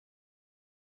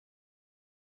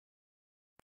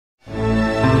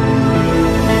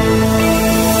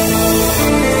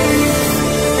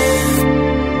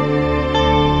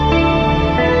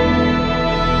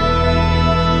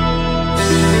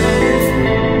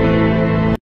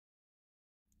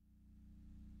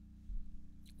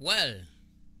well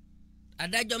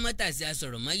adájọ́ mọ́tàsí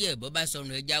asọ̀rọ̀ mọ́yẹ̀ bọ́ bá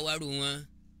sọnù ẹja wárú wọn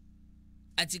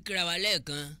àti kíra wa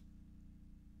lẹ́ẹ̀kan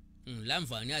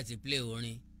láǹfààní àti play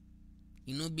orin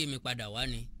inú bí mi padà wá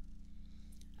ni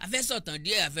a fẹ́ sọ̀tàn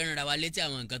díẹ̀ àfẹ́rànra wa létí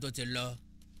àwọn nǹkan tó ti lọ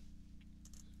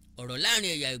ọ̀rọ̀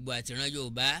láàrin ẹ̀yà Ìgbò àti ìran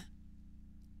Yorùbá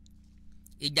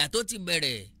ìjà tó ti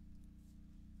bẹ̀rẹ̀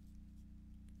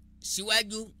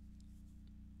síwájú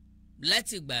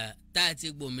láti ìgbà tá a ti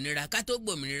gbòmìnira ká tó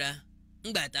gbòmìnira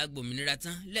ńgbà tá a gbòmìnira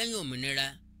tán lẹ́yìn òmìnira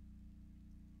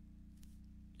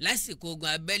lásìkò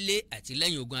ogun abẹ́lé àti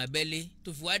lẹ́yìn ogun abẹ́lé tó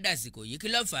fi wá dàsìkò yìí kí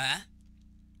ló fà á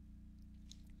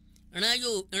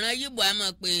ìran Yíbò á mọ̀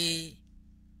pé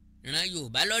ìran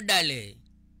Yorùbá ló dalẹ̀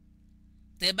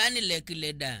tẹ bá nílẹ̀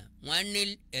kílẹ̀ dà wọ́n á ní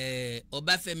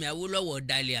Ọbáfẹ́mi Awólọ́wọ̀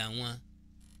dalẹ̀ àwọn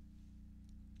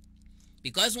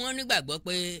because wọ́n nígbàgbọ́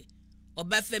pé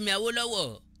Ọbáfẹ́mi Awólọ́wọ̀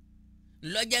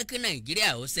ló jẹ́ kí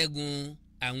Nàìjíríà ó ṣẹ́gun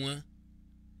àwọn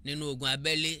nínú ogun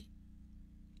abẹ́lé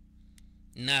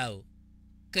now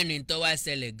kí ni tó wá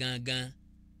ṣẹlẹ̀ gangan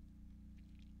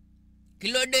kí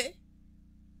ló dé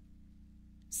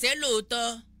ṣé lóòótọ́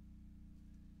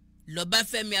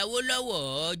l'Ọbáfẹ́mi Awólọ́wọ̀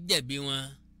jẹ̀bi wọn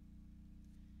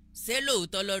ṣé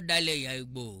lóòótọ́ ló dalẹ̀ ìyá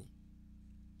Ìgbò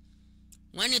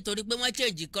wọ́n nítorí pé wọ́n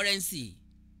change currency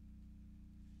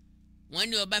wọ́n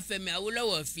ní Ọbáfẹ́mi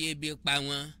Awólọ́wọ̀ fi ebi pa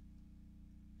wọn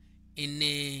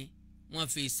ìní wọ́n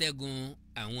fi ṣẹ́gun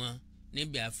àwọn ní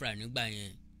Biafra nígbà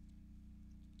yẹn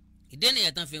ìdí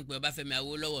nìyẹn tán fi ń pe Ọbáfẹ́mi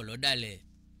Awólọ́wọ̀ lọ́dàlẹ̀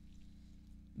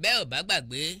bẹ́ẹ̀ ò bá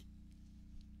gbàgbé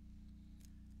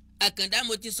Àkàndá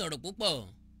mo ti sọ̀rọ̀ púpọ̀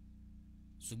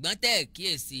ṣùgbọ́n tẹ́ ẹ̀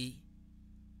kíyèsí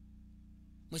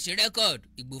mo ṣe rẹ́kọ̀d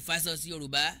Ìgbò versus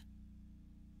Yorùbá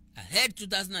ahead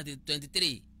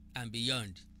 2023 and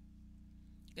beyond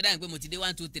kí dáhùn pé mo ti dé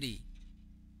 1 2 3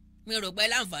 mi rò pé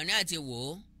láǹfààní àti wò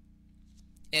ó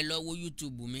ẹ lọ wo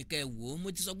YouTube mi kẹ́ wò ó mo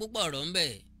ti sọ púpọ̀ ọ̀rọ̀ ńbẹ̀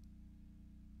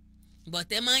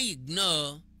bọ̀tẹ́ máa ń ignore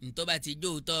ntọ́ bá ti jó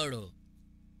òótọ́ ọ̀rọ̀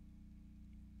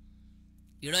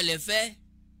irọ́ lẹ fẹ́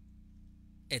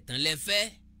ẹ̀tàn lẹ fẹ́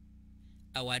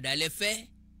àwàdà lẹ fẹ́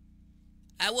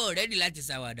àwa rẹ́dì láti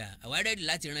ṣàwàdà àwa rẹ́dì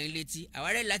láti ran ilé tí àwa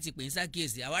rẹ́dì láti pè ń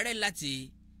ṣàkíyèsí àwa rẹ́dì láti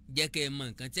jẹ́ kẹ́ ẹ mọ̀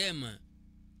nǹkan tẹ́ ẹ mọ̀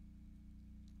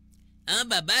àwọn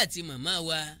bàbá àti màmá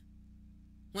wa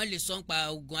wọ́n lè sọ pa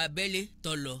ogun abẹ́lé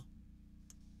tó lọ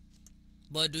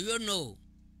but do you know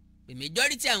the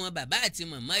majority àwọn bàbá àti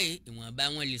màmá yìí ìwọ̀nba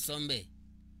wọn lè sọ mbẹ̀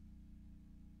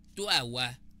tó àwa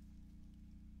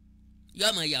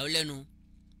yọmọ ìyàwó lẹ́nu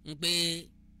ń pé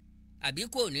àbí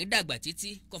kò ní dàgbà títí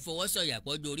kó fọwọ́ sọ̀yà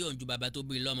pọ́jú orí òun ju bàbá tó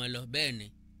bí lọ́mọ lọ bẹ́ẹ̀ ni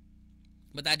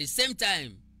but at the same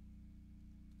time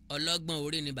ọlọ́gbọ́n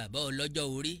orí ni bàbá ọlọ́jọ́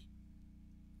orí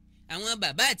àwọn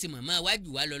bàbá àti màmá wa jù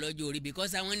wá lọ lọ́jọ́ orí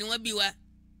because àwọn ni wọ́n bí wa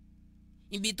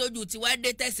ibi tójú tiwa dé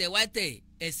tẹ̀sẹ̀ wá tẹ̀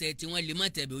ẹsẹ̀ tí wọ́n lè mọ̀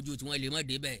tẹ̀bẹ̀ ojú tí wọ́n lè mọ̀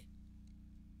débẹ̀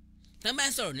tán bá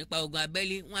sọ̀rọ̀ nípa ogun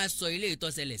abẹ́lé wọ́n á sọ ilé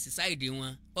ìtọ́sẹ̀lẹ̀ sí sáìdì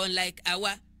wọn unlike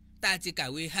àwa tá a ti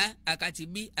kàwé H akati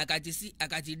B akati C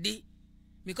akati D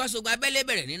because ogun abẹ́lé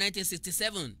bẹ̀rẹ̀ ní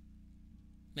 1967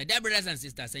 my dear brothers and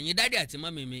sisters ẹ̀yin dáàdì àti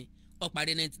mọ́mì mi ó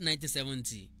parí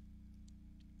 1970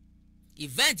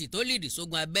 event tó lead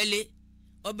sógun abẹ́lé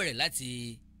ó bẹ̀rẹ̀ láti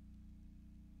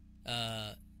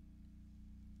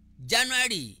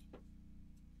January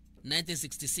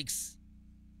 1966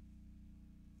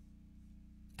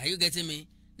 are you getting me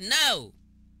now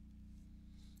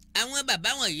àwọn bàbá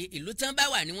wọ̀nyí ìlú tán bá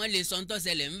wà ní wọ́n lè sọ ń tó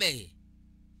ṣẹlẹ̀ ń bẹ̀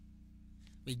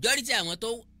majority àwọn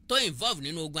tó involve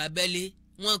nínú ogun abẹ́lé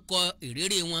wọ́n kọ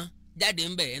ìrírí wọn jáde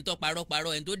ń bẹ̀ ẹni tó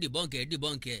parọ́ ẹni tó dìbọ́ǹkì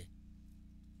ẹ̀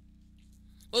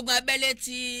ogun abẹ́lé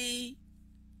tí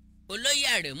olóyè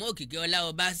Àrẹ̀mú Òkìkí Ọlá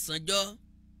Ọbásanjọ́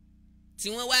tí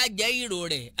wọ́n wá jẹ́ hero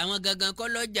rẹ̀ àwọn gangan kọ́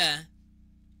lọ́jà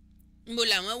níbo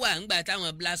làwọn wà ńgbà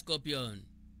táwọn Black Scorpion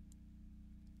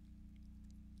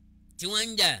tí wọ́n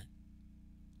ń jà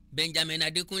Benjamin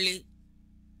Adékúnlé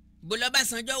bó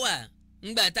l'Ọbásanjọ́ wà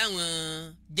ńgbà táwọn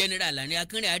General Àní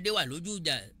Akínrẹ̀adé wà lójú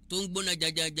ìjà tó ń gbóná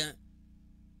janjanjan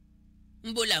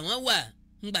níbo làwọn wà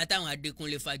ńgbà táwọn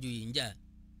Adékúnlé Fájuyì ń jà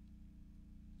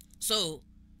so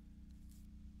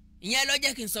ìyẹn ló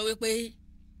jẹ́ kí n sọ wípé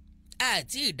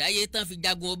àti ìdáyé tán fi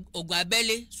jagun ogun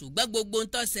abẹ́lé ṣùgbọ́n gbogbo ń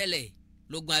tó ṣẹlẹ̀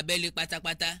lógun abẹ́lé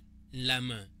pátápátá ńlá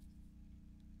mọ̀.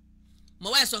 mo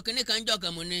wá sọ kínní kan jọ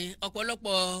kan mo ní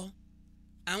ọ̀pọ̀lọpọ̀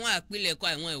àwọn àpilẹ̀kọ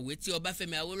àwọn ìwé tí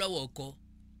Ọbáfẹ́mi Awólọ́wọ̀ kọ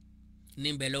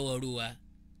níbẹ̀ lọ́wọ́ ru wa.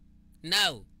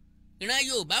 now ìran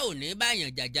Yorùbá ò ní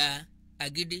báyàn jàjà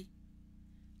agídí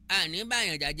àní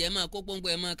báyàn jàjà ẹ máa kó pọ́npọ́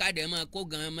ẹ máa káàdì ẹ máa kó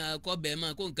gan ẹ máa kọ́ bẹ́ẹ̀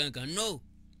máa kó nǹkan kan no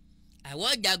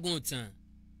àwọn jagun tán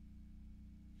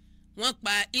wọ́n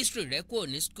pa history rẹ̀ kúrò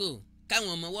ní school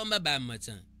káwọn ọmọ wọn má bàa mọ̀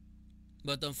tán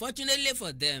but unfortunately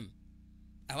for them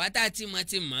àwa tá a ti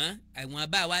mọ̀ àwọn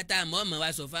abá wa tá a mọ̀ wa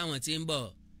sọ fáwọn tí ń bọ̀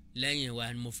lẹ́yìn wa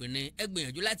mo fi ní ẹ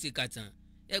gbìyànjú láti kàtàn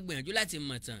ẹ gbìyànjú láti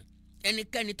mọ̀tàn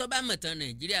ẹnikẹ́ni tó bá mọ̀tàn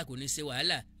Nàìjíríà kò ní ṣe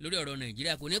wàhálà lórí ọ̀rọ̀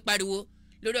Nàìjíríà kò ní pariwo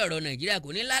lórí ọ̀rọ̀ Nàìjíríà kò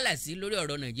ní lálàsí lórí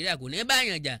ọ̀rọ̀ Nàìjíríà kò ní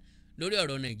báyàn jà lórí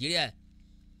ọ̀rọ̀ Nàìjíríà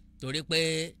torí pé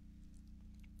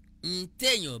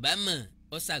téèyàn bá mọ̀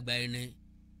ó ṣàgbà ẹni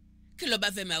kí ló bá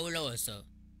Fẹ́mi Awólọ́wọ̀ sọ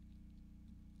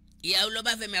ìyàwó ló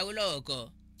bá Fẹ́mi Awólọ́wọ̀ kọ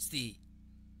sí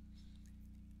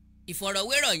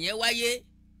ìfọ̀rọ̀wérọ̀ yẹn wáyé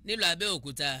nílùú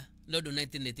Abẹ́òkúta lọ́dún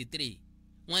 1983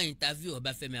 wọ́n interview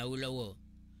Ọbáfẹ́mi Awólọ́wọ̀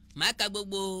máa ka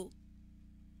gbogbo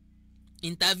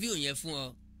interview yẹn fún ọ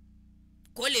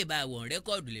kó lè bá àwọn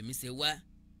rẹ́kọ̀dù lèmi ṣe wá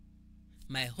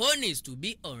my own is to be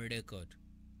on record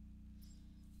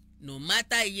no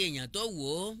matter iye èèyàn tó wò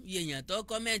ó iye èèyàn tó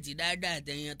kọ́mẹ̀ntì dáadáa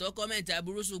àtẹ̀yàn tó kọ́mẹ̀ntì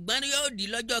aburú ṣùgbọ́n yóò di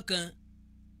lọ́jọ́ kan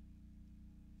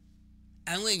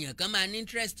àwọn èèyàn kan máa ní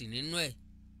interest nínú ẹ̀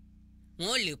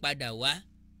wọ́n ò lè padà wá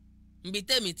nbí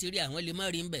tẹ́mi ti rí àwọn lè mọ́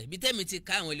rí nbẹ̀ bí tẹ́mi ti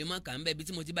ká àwọn lè mọ́ kà nbẹ̀ bí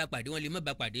tí mo ti bá pàdé wọn lè mọ́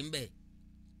bá pàdé nbẹ̀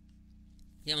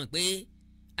yẹ mọ̀ pé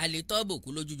a lè tọ́ bòkú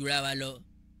lójú jura wa lọ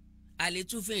a lè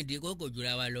tún fún ìdí kókò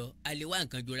jura wa lọ a lè wá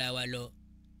nǹkan jura wa lọ.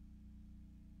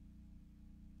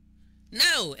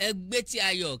 now ẹ gbé tí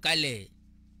ayọ̀ kalẹ̀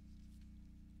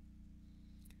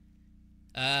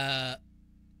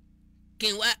kí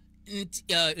n wá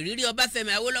ìrírí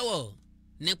Ọbáfẹ́mi Awólọ́wọ̀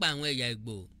nípa àwọn ẹ̀yà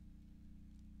Ìgbò.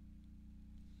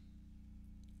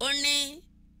 ó ní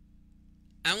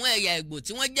àwọn ẹ̀yà Ìgbò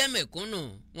tí wọ́n jẹ́ mẹ̀kúnnù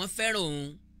wọ́n fẹ́ràn òun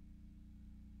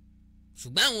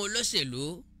ṣùgbọ́n àwọn olóṣèlú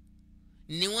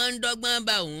ni wọ́n ń dọ́gbọ́n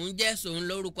bá òun jẹ́ sóun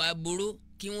lórúkọ aburú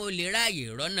kí wọ́n lè ráàyè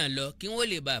rọ́nà lọ kí wọ́n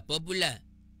lè bá popular.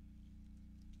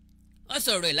 ó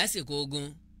sọ̀rọ̀ ẹ̀ lásìkò ogun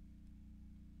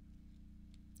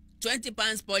 20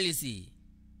 pounds policy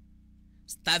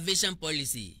starvation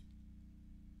policy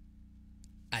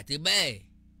àti bẹ́ẹ̀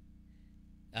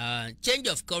change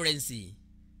of currency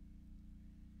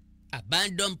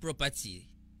abandon property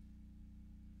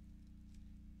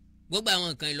gbogbo àwọn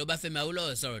nǹkan ìlú Ọbáfẹ́mi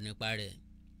Awólọ́wọ̀ sọ̀rọ̀ nípa rẹ̀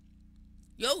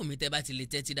yóò wù mí tẹ́ bá ti lè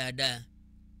tẹ́tí dáadáa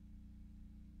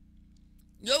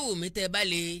yóò wù mí tẹ́ bá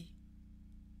lè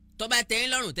tó bá tẹ́ yín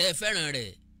lọ́rùn tẹ́ ẹ fẹ́ràn rẹ̀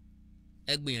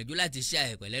ẹ gbìyànjú láti ṣe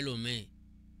àìpẹ̀lẹ́ lómi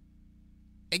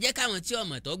ẹ jẹ́ káwọn tí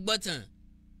ọmọ tó gbọ́ tàn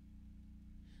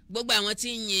gbogbo àwọn tí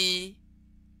ń yin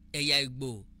ẹ̀yà Ìgbò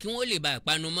kí wọ́n lè bá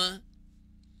ìpanu mọ́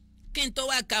kí n tó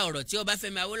wá ka ọ̀rọ̀ tí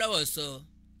Ọbáfẹ́mi Awólọ́wọ̀ sọ.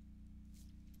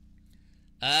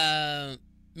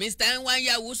 Mr.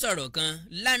 Nwanyanwu sọ̀rọ̀ kan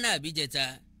lánàá àbíjẹta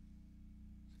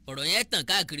ọ̀rọ̀ yẹn tàn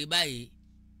káàkiri báyìí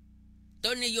tó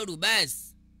ní Yorubas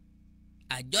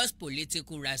are just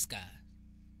political rascals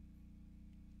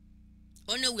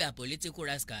ó ní we are political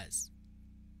rascals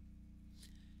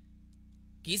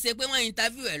kì í ṣe pé wọ́n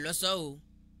interview ẹ̀ lọ́sọ̀ọ́ o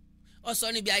ó sọ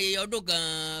níbi ayẹyẹ ọdún kan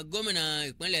gómìnà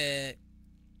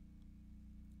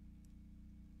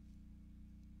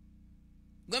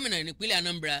ìpínlẹ̀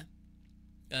Anambra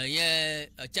ìyẹn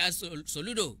Charles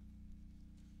Soludo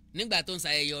nígbà tó ń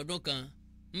ṣayẹyẹ ọdún kan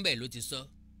ńbẹ̀ ló ti sọ.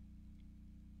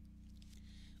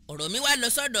 ọ̀rọ̀ mi wá lọ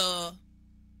sọ́dọ̀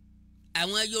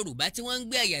àwọn Yorùbá tí wọ́n ń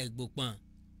gbé ẹ̀yà Ìgbò pọ̀n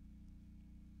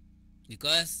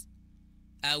because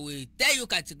I will tell you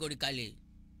categorically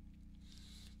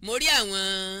mo rí àwọn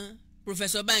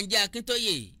Professor Banji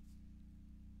Akintoye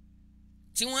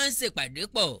tí wọ́n ń ṣèpàdé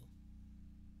pọ̀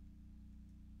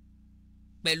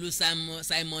pẹ̀lú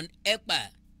Simon Ekpa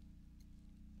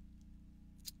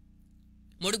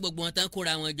mo rí gbogbo wọn tán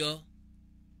kóra wọn jọ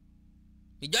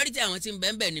majority àwọn tí ń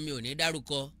bẹ́ẹ̀ ni mi ò ní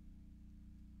dárúkọ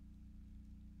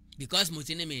because mo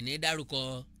ti ní mi ní dárúkọ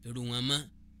irú wọn mọ́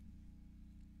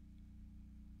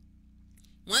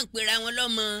wọ́n ń pera wọn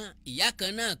lọ́mọ ìyá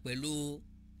kan náà pẹ̀lú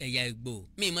ẹ̀yà Ìgbò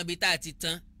mi mọ ibi tá a ti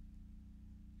tán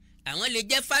àwọn lè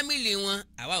jẹ́ fámìlì wọn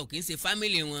àwa ò kì í ṣe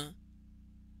fámìlì wọn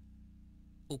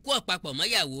òkú ọ̀pápọ̀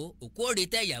mọ́yàwó òkú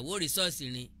òrìtẹ́ ìyàwó rìsọ́ọ̀sì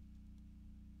ni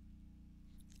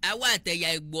àwa àtẹ̀yà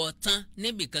Ìgbò ọ̀tán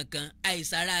níbì kankan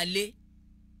àìsàrà alé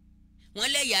wọ́n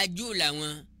lẹ́yà Júù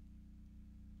làwọn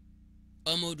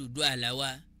ọmọ Odùduwà làwa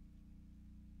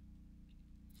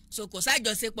so kò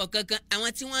sájọṣepọ̀ kankan àwọn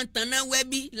tí wọ́n ń tanná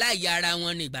wẹ́bí láàyè ara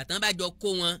wọn ní ìgbà tán bá jọ kó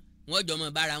wọn wọ́n jọ mọ̀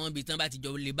bára wọn bí tán bá ti jọ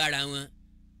lè bára wọn.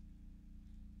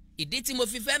 ìdí tí mo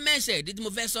fi fẹ́ mẹ́sẹ̀ ìdí tí mo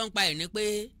fẹ́ sọ́npa ẹ̀ ni pé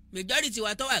majority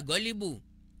wa tó wà gọ́líbù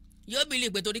yóò bí lè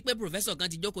pé torí pé professor kan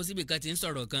ti jókòó síbi kan ti ń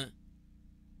sọ̀rọ̀ kan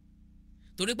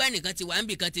torí pé ẹnìkan ti wà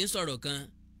níbì kan ti ń sọ̀rọ̀ kan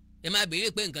ẹ máa béèrè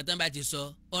pé nǹkan tán bá ti sọ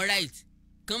alright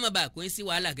kán mọ̀ bá kó yín sí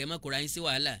wàhálà kẹ́ mọ̀ kóra yín sí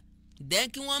wàhálà then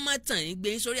kí wọ́n má tàn yín gbé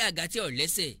yín sórí àga tí ò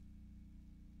lẹ́sẹ̀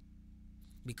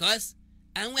because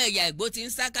àwọn ẹ̀yà Ìgbò ti ń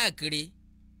sá káàkiri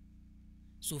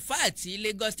sòfà àti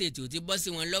Lagos State ò ti bọ́ sí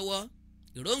wọn lọ́wọ́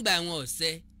èròǹgbà wọn ò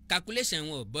ṣẹ calculation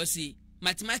wọn ò bọ́ sí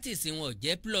mathematics wọn ò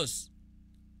jẹ́ plus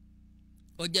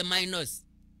ó jẹ́ minus.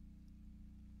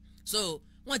 So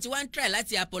wọ́n ti wá ń try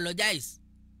láti apologize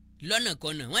lọ́nà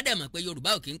kọ́nà wọ́n dẹ̀ mọ̀ pé Yorùbá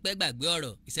ò kí ń pẹ́ gbàgbé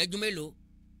ọ̀rọ̀ ìṣẹ́jú mélòó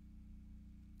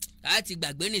a ti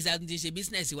gbàgbé ní ìṣàtún ti ṣe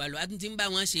business wa lọ a tún ti ń bá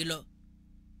wọn ṣe lọ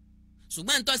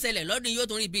ṣùgbọ́n ń tó ṣẹlẹ̀ lọ́dún yóò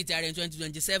tún repeat ara ẹ̀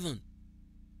 2027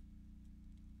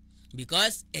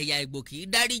 because ẹ̀yà Ìgbò kì í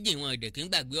dáríjì wọn ọ̀dẹ̀ kì í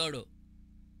gbàgbé ọ̀rọ̀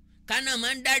Kánà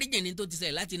máa ń dáríjì ní tó ti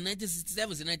ṣẹlẹ̀ láti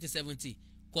 1967 sí 1970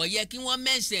 kò yẹ kí wọ́n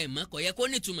mẹ́sẹ̀ mọ́ kò yẹ kó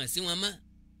nítumọ̀ sí wọn mọ́.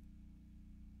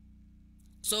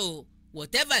 So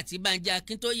whatever tí Bánjí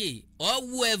Akíntóyè or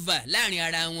whoever láàrin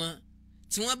ara wọn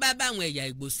tí wọ́n bá báwọn ẹ̀yà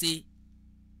Ìgbò ṣe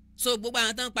so gbogbo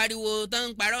àwọn tán pariwo tán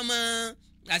parọ́ mọ́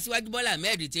Aṣíwájú Bọ́lá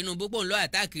Ahmed Tinubu pò ń lọ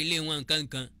àtàkì ilé wọn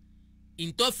nǹkankan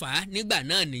ìtọ́fà nígbà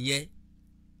náà nìyẹn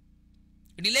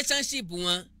relationship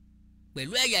wọn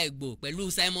pẹ̀lú ẹ̀yà Ìgbò pẹ̀lú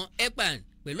Simon Ekpan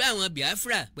pẹ̀lú àwọn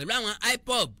Biafra pẹ̀lú àwọn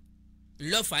IPOB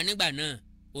ńlọ́fà nígbà náà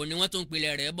òun ni wọ́n tún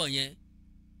pilẹ̀ rẹ̀ bọ̀ yẹn.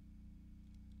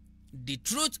 The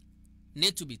truth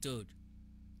need to be told.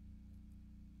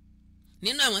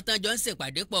 Nínú àwọn tán jọ ń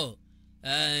ṣèpàdé pọ̀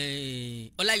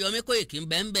Ọláyọmí Kóìkì ń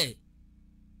bẹ́ẹ̀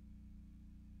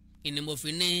ìní mo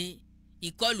fi ní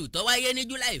ìkọlù tó wáyé ní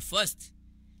July 1st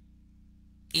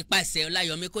ipasẹ̀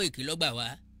Ọláyọmí Kóìkì ló gbà wá.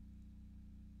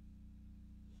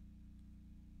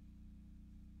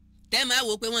 tẹ́ máa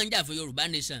wo pé wọ́n ń jà fún Yorùbá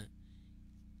nation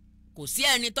kò sí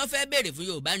ẹni tó fẹ́ béèrè fún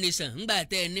Yorùbá nation ńgbà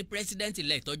tẹ́ ẹ ní president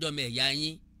elect tọ́jọ́ mẹ́ẹ̀yà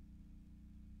yín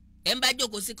ẹ ń bá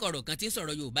jókòó sí kọ̀rọ̀ kan tí ń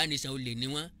sọ̀rọ̀ Yorùbá nation olè ní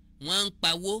wọ́n ń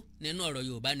pawó nínú ọ̀rọ̀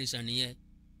Yorùbá nation nìyẹn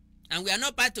and we are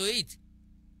not part of it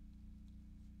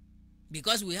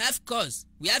because we have cause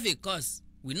we have a cause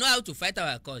we know how to fight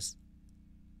our cause.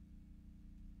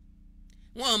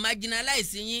 Wọ́n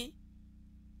marginalize yín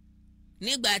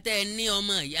nígbà tẹ́ ẹ ní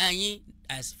ọmọ ìyá yín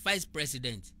as vice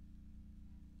president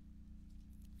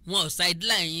wọ́n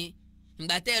sideline yín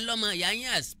nígbà tẹ́ ẹ lọ́mọ ìyá yín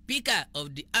as speaker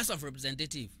of the House of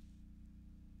Representatives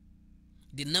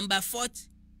the number 4th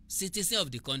citizen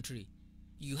of the country.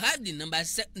 You have the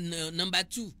number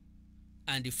 2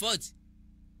 and the 4th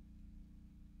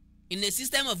in a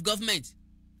system of government.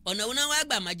 Ọ̀nà òun náà wá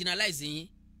gbà marginalize yín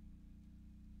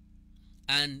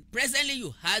and presently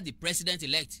you have the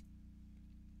president-elect.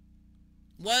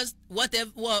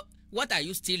 What are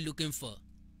you still looking for?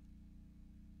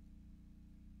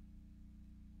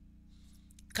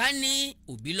 Ká ní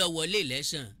Òbí lọ wọlé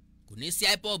election kò ní sí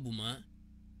IPOB mọ́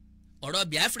ọ̀rọ̀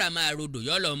Biafra máa rodò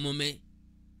yọ́ lọ mú mi.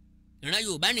 Ìran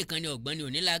Yorùbá nìkan ni ọ̀gbọ́n ni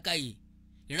òní làákàyè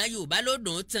ìran Yorùbá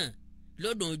lódùn tàn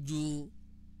lódùn ju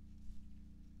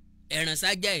ẹ̀ràn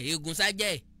sájà ẹ̀ eegun sájà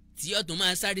ẹ̀ tí ọ̀tún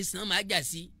máa sáré sàn máa jà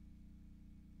sí.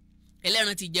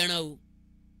 Ẹlẹ́ran ti jẹran o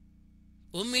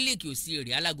ó mílíkì ò sí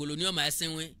èrè alágolo ni ó máa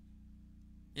sínwín.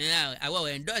 Àwọn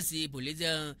endorse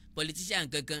politician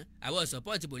kankan àwọn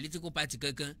support political party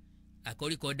kankan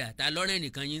àkọ́ríkọ́dà ta lọ́rẹ́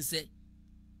nìkan yín sẹ́.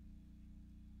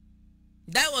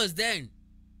 That was then.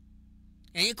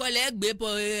 Ẹ̀yin kọ́ lẹ́ gbé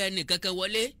pọ̀ ẹnì kankan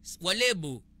wọlé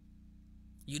ìbò.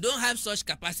 You don't have such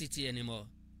capacity anymore.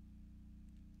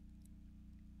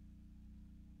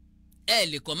 Ẹ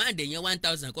lè command èèyàn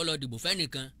 1000 kọ́ lọ dìbò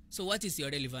fẹ́nìkan. So what is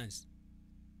your relevance?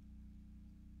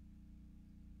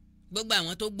 Gbogbo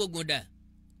àwọn tó gbógun dà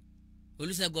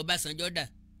Olúṣẹ́gun Ọbásanjọ́ dà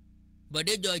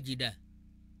Bọ̀dé George dà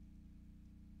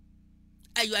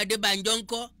Ayọ̀ Adébánjọ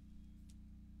ńkọ́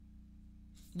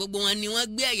gbogbo wọn ni wọ́n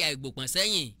gbé ẹ̀yà Ìgbò pọ̀n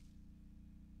sẹ́yìn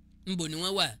ńbò ni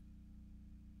wọ́n wà.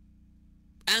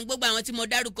 À ń gbogbo àwọn tí mo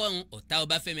dárúkọ ọ̀hún ọ̀tá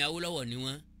Ọbáfẹ́mi Awólọ́wọ̀ ni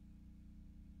wọ́n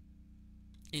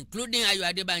including Ayọ̀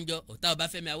Adébánjọ ọ̀tá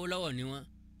Ọbáfẹ́mi Awólọ́wọ̀ ni wọ́n.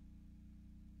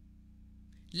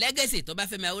 Legacy tó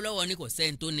Ọbáfẹ́mi Awólọ́wọ̀ ní kò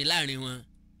sẹ́ni tó ní láàrin wọn.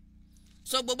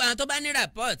 So gbogbo àwọn tó bá ní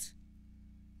rapport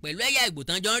pẹ̀lú ẹ̀yà Ìgbò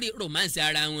tán jọ ń rí romance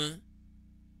ara wọn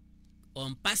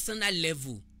on personal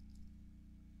level,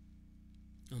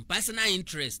 on personal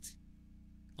interest,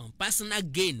 on personal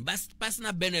gain,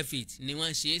 personal benefit ni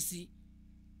wọ́n ṣe é sí.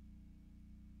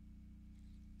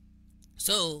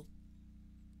 So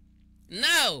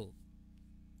now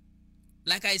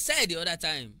like I said the other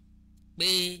time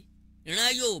pé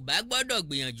ìran Yorùbá gbọ́dọ̀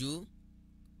gbìyànjú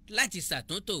láti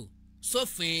ṣàtúntò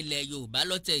sófin ilẹ̀ Yorùbá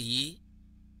lọ́tẹ̀ yìí.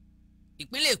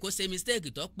 Ìpínlẹ̀ Èkó ṣe mistake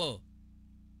tó pọ̀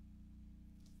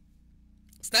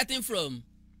starting from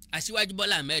Aṣíwájú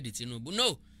Bọ́lá Ahmed Tinubu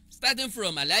starting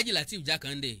from Alhaji Lateef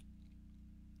Jakande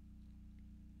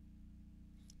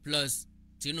plus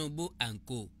Tinubu and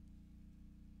co.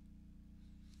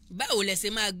 Báwo lẹ ṣe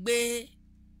máa gbé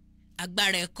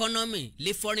agbára economy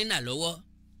lé foreigner lọ́wọ́?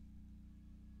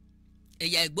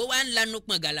 Ẹ̀yà Ìgbò wa ń lanu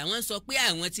pọ̀ngàlà wọ́n sọ pé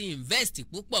àwọn ti invest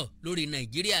púpọ̀ lórí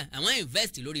Nàìjíríà àwọn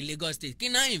invest lórí Lagos State kí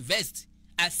náà invest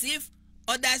as if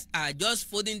others are just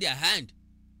folding their hand.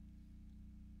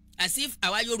 as if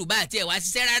àwa Yorùbá àti ẹ̀ wá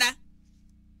ṣiṣẹ́ rárá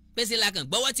pèsè la kàn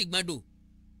gbọ́wọ́ ti gbọ́n dò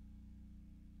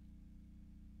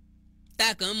tá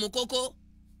a kàn mú kókó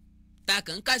tá a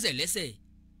kàn ń kásẹ̀ lẹ́sẹ̀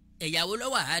ẹ̀yàwó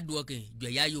lọ́wọ́ àádùn ọkàn jù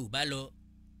ẹ̀yà Yorùbá lọ.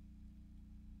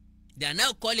 They are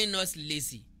now calling us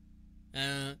lazy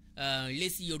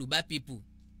Yoruba people.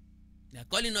 They are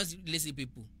calling us lazy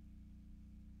people.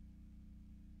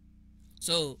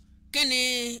 So kí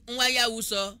ni Nwanyanwu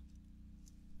sọ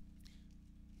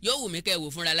yóò wù mí kẹ́ wò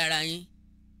fúnra lára yín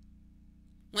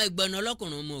wọ́n ìgbọ́nà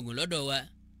ọlọ́kùnrin ọmọ ogun lọ́dọ̀ wa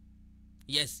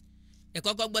yes ẹ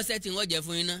kọ́kọ́ gbọ́sẹ̀ tí wọ́n jẹ́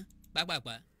fún yín ná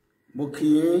pápápá. mo kí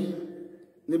yín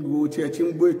níbi wo tí ẹ ti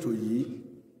ń gbọ́ ètò yìí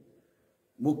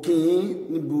mo kí yín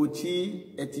níbi wo tí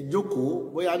ẹ ti jókòó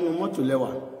bóyá nínú mọ́tò lẹ́wà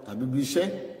tàbí ibi iṣẹ́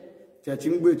tí ẹ ti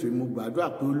ń gbọ́ ètò yìí mo gbàdúrà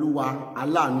pé Olúwa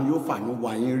aláàánú yóò fàánú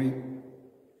wá yín rí.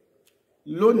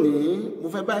 Lónìí mo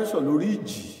fẹ́ bá yín sọ lórí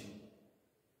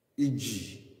ìjì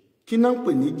kí náà ń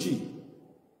pè ní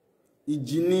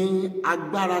ìjì ni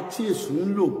agbára tí èṣù ń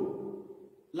lò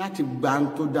láti gba ń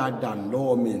tó dáadáa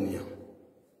lọ́wọ́ ọmọ ènìyàn.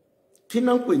 Kí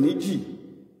náà ń pè ní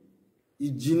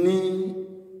ìjì ni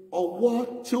ọwọ́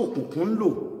tí òkùnkùn ń lò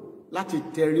láti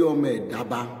tẹrí ọmọ ẹ̀dá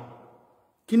ba.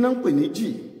 Kí náà ń pè ní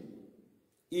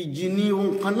ìjì ni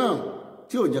ohun kan náà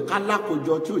tí ò jẹ́ ká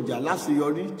lákòjọ tí ò jẹ́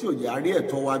aláṣeyọrí tí ò jẹ́ àrí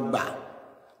ẹ̀tọ́ wa gbà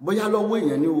bóyá lọ́wọ́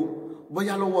èèyàn ni o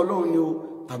bóyá lọ́wọ́ Ọlọ́run ni o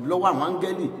tàbí lọ́wọ́ àwọn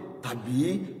áńgẹ́lì tàbí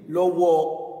lọ́wọ́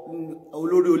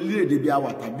olórí orílẹ̀-èdè bí a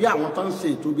wà tàbí àwọn tó ń ṣe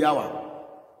ètò bí a wà.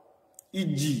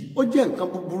 Ìjì ó jẹ́ nǹkan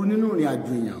búburú nínú ìrìn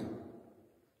àjò èèyàn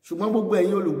ṣùgbọ́n gbogbo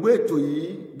ẹ̀yin olùgbé ètò yìí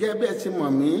gẹ́gẹ́ bẹ́ẹ̀ ti mọ̀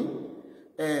mí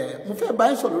mo fẹ́ bá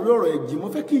yín sọ̀rọ̀ lórí ọ̀rọ̀ ìjì mo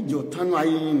fẹ́ kí ìjì ó tánú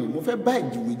ayé yín ni mo fẹ́ bá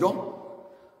ìjì wíjọ́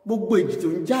gbogbo ìjì tó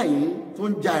ń jà yín tó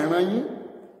ń jà ìran yín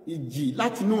ìjì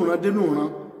láti inú ìran dénú ìran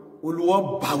Olúwa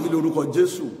báwí lórúkọ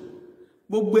Jésù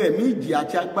gbogbo ẹ̀mí ìjì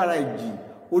àti agbára ìjì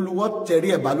Olúwa tẹrí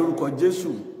ẹ̀ bá lórúkọ Jésù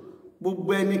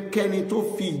gbogbo ẹnikẹ́ni tó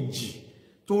fi ìjì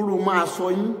tó ró mọ́ aṣọ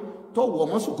yín tó wọ̀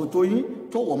mọ́ ṣòkòtò yín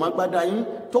tó wọ̀ mọ́ gbádá yín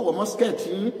tó wọ̀ mọ́ skẹ́ẹ̀tì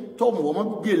yín tó wọ̀ mọ́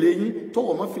gèlè yín tó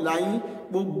wọ̀ mọ́ fìlà yín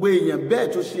gbogbo èèyàn bẹ́ẹ̀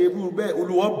tó ṣe irú bẹ́ẹ̀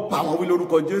Olúwa bá wọn wí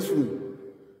lórúkọ Jésù.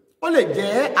 Ó lè jẹ́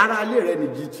ara ilé rẹ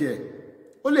nìjì tiẹ̀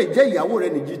ó lè jẹ́ ìyàwó rẹ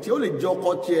nìjì tiẹ̀ ó lè jẹ́ ọkọ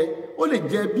tiẹ̀ ó lè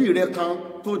jẹ́ ẹbí rẹ kan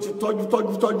tó ti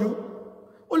tọ́jú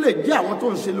ó lè jẹ́ àwọn tó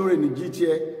ń ṣe lóore nìjì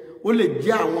tiẹ̀ ó lè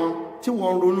jẹ́ àwọn tí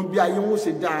wọ́n ń ronú bí ayé wọn ó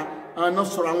ṣe dáa àwọn náà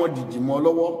sọ̀rọ̀ àwọn dìjì mọ́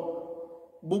lọ́wọ́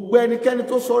gbogbo ẹnikẹ́ni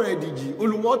tó sọ̀rọ̀ ẹ̀ dìjì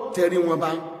Olúwa tẹrí wọn bá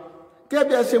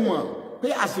kẹ́bí ẹ ṣe mọ̀ pé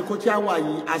àsìkò tí a wà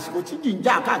yìí àsìkò tí jì ń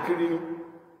jà káàkiri ni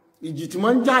ìjì tí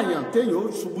wọ́n ń jà yàn téèyàn ó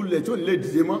ṣubú lẹ̀ tí ò lè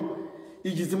dìde mọ́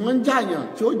ìjì tí wọ́n ń jà yàn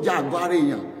tí ó jà àgọ́ ara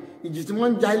èèyàn ìjì tí wọ́n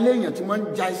ń ja ilé èèyàn tí wọ́n ń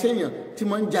ja iṣẹ́ èèyàn tí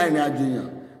wọ́n ń ja ìrìn àjò èèyàn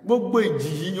gbogbo ìjì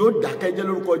yìí yóò dákẹ́jẹ́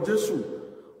lórúkọ Jésù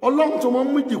Ọlọ́run tó máa ń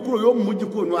mú ìjì kúrò yóò mú ìjì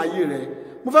kúrò nínú ayé rẹ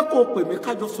mo fẹ́ kó o pè mí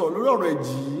kájọ sọ̀rọ̀ lórí ọ̀rọ̀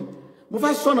ìjì yìí mo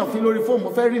fẹ́ sọ̀nà fún lórí fóònù mo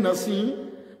fẹ́ rìnà sí yín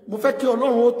mo fẹ́ kí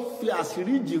Ọlọ́run ó fi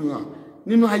àṣírí ìjì hàn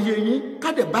nínú ayé yín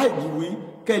kádẹ̀ bá ìjì wí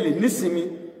kẹ́ lè nísinmi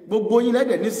gbogbo yín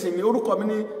lẹ́dẹ̀ nísinmi orúkọ mi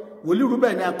ní wòlíì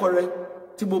Rúbẹ́nì ní Akọrẹ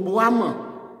tí gbogbo wa mọ̀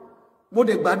mo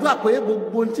dẹ̀ gbàdúrà pé gbogbo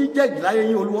ohun tí jẹ́ ìjì láyé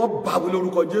yín Olúwa bá wí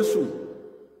lórúkọ Jésù.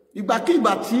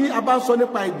 Ìgbàkígbà tí a bá ń sọ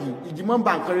nípa ìjì máa ń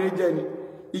ba nǹkan rere jẹ́ ni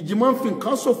ìjì máa ń fi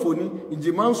nǹkan ṣòfò ni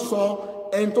ìjì máa ń sọ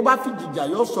ẹni tó bá fi jìjà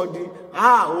yóò sọ di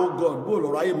oh God bó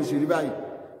lọ́rọ̀ ayé mi ṣe rí báyìí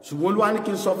ṣùgbọ́n Olúwa ní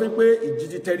kí n sọ fún pé ìjì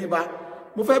ti tẹríba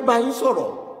mo fẹ́ bá yín sọ̀rọ̀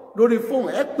lórí fóònù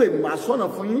ẹ pè mí máa sọ̀nà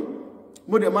fún yín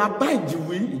mo dẹ̀ máa bá ìjì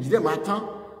wí ìjì dẹ̀ máa tán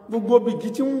gbogbo bí ìjì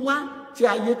tí ń wá tí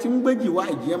ayé ti ń gbéjì wá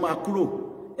ìjì yẹn máa kúrò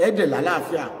ẹ dẹ̀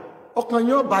lálàáfíà ọkàn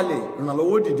yín ó balẹ̀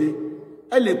ìrànlọ́wọ́ dìde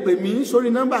ẹ lè pè mí sórí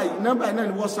nọ́mbà yìí náà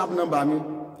ní WhatsApp nọ́mbà mi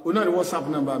òun náà ní WhatsApp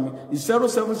nọ́mbà mi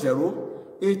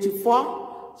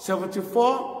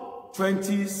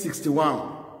 070-84-74-2061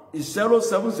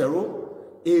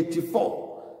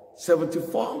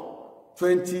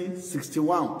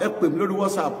 070-84-74-2061 ẹ pè mí lórí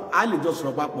WhatsApp á lè jọ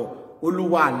sọ̀rọ̀ papọ̀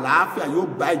Olúwa àlàáfíà yóò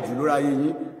bá ìjì lórí ayé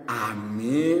yín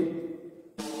àmín.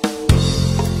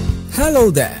 Hello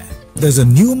there. There's a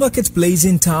new marketplace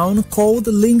in town called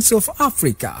Links of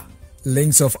Africa.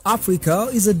 Links of Africa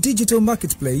is a digital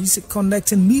marketplace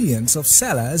connecting millions of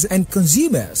sellers and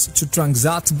consumers to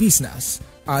transact business.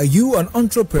 Are you an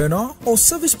entrepreneur or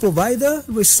service provider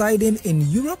residing in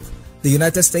Europe, the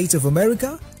United States of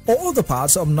America, or other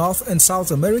parts of North and South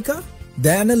America?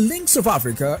 Then Links of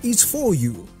Africa is for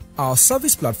you. Our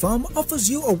service platform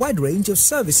offers you a wide range of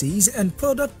services and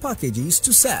product packages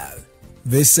to sell.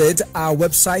 Visit our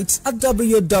website at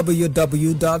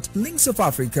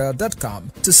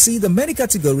www.linksofafrica.com to see the many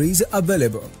categories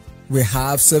available. We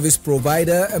have service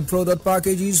provider and product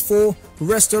packages for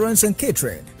restaurants and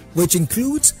catering, which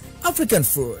includes African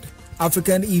food,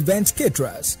 African event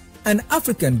caterers, and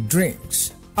African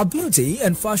drinks. Our beauty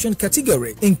and fashion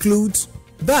category includes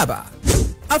barber,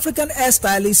 African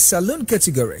Hairstylist Saloon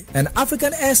category and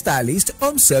African Hairstylist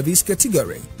Home Service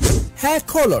category. Hair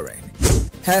coloring,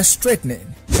 hair straightening,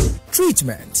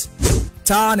 treatment,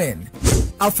 turning,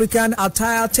 African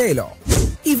attire tailor,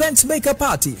 event makeup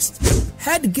artist,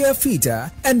 headgear fitter,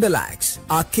 and the likes.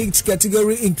 Our kids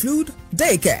category include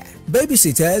daycare,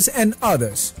 babysitters, and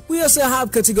others. We also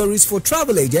have categories for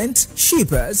travel agents,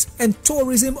 shippers, and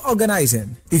tourism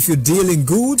organizing. If you deal in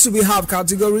goods, we have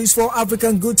categories for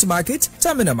African goods market,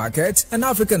 terminal market, and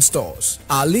African stores.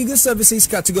 Our legal services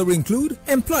category include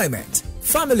employment,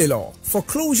 family law,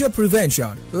 foreclosure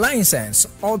prevention, license,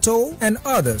 auto, and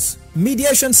others.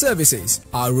 Mediation services.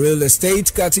 Our real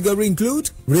estate category include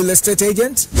real estate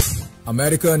agent.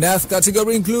 American health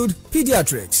category include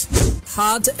pediatrics,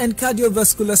 heart and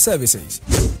cardiovascular services.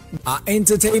 Our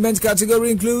entertainment category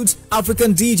includes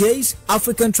African DJs,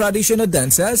 African traditional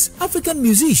dancers, African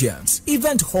musicians,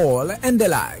 event hall, and the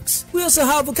likes. We also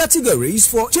have categories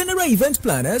for general event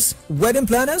planners, wedding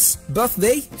planners,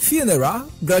 birthday, funeral,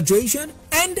 graduation,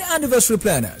 and anniversary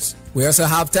planners. We also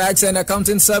have tax and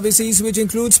accounting services, which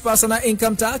includes personal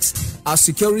income tax. Our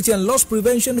security and loss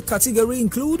prevention category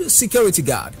include security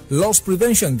guard, loss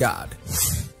prevention guard.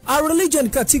 Our religion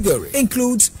category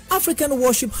includes African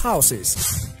worship houses.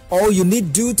 All you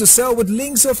need to do to sell with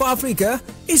Links of Africa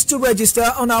is to register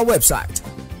on our website.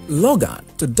 Log on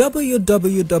to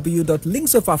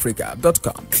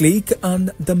www.linksofafrica.com. Click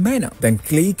on the menu, then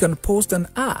click on Post an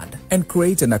Ad and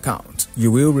create an account.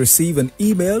 You will receive an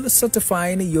email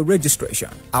certifying your registration.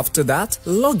 After that,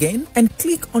 log in and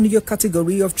click on your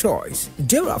category of choice.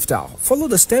 Thereafter, follow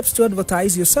the steps to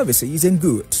advertise your services and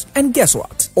goods. And guess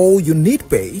what? All you need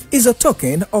pay is a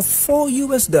token of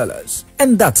 $4.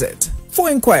 And that's it. For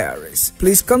inquiries,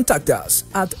 please contact us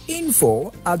at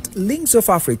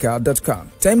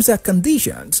info@linksofafrica.com. Terms and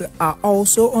conditions are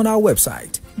also on our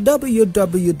website,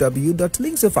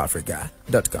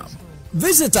 www.linksofafrica.com.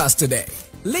 Visit us today.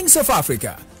 Links of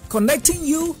Africa, connecting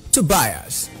you to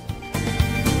buyers.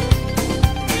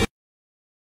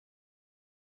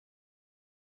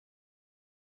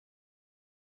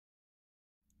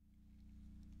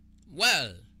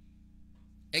 Well,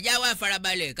 ẹ já wá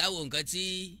farabalẹ̀ káwo nǹkan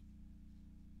tí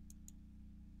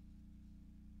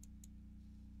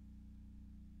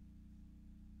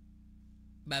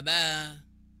bàbá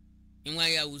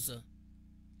Nwanyanwu sọ.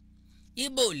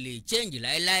 Igbo lè change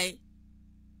láéláé,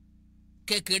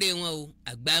 kékeré wọn o,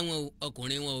 àgbà wọn o,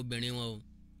 ọkùnrin wọn o, obìnrin wọn o,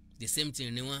 the same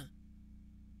thing ni wọn.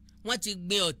 Wọ́n ti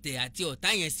gbé ọ̀tẹ̀ àti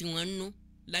ọ̀tá yẹn sí wọn nú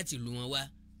láti lù wọn wá.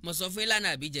 Mo sọ fún ìlànà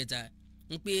àbíjẹta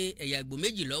ń pé ẹ̀yà Ìgbò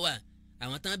méjì ló wà,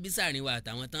 àwọn tán bí sáàrin wa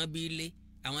àtàwọn tán bí ilé,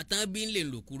 àwọn tán bí ń lè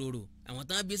lò kúròrò, àwọn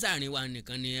tán bí sáàrin wa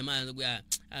nìkan ni ẹ máa sọ pé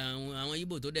àwọn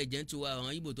Igbo tó dẹ̀ gentle wa,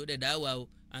 àwọn Igbo tó dẹ̀ dá wa o,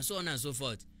 and so on and so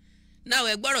forth. Now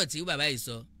ẹ gbọ́rọ̀ tí bàbá yìí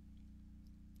sọ.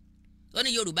 Ó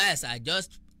ní Yorubas are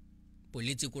just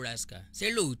political rascals.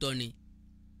 Ṣé lóòótọ́ ni?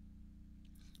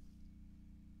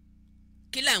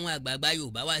 Kí làwọn àgbààgbà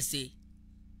Yorùbá wá ṣe?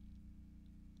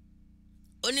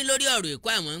 Ó ní lórí ọ̀rọ̀ Èkó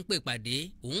àwọn ń pè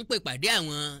pàdé, òun ń pè pàdé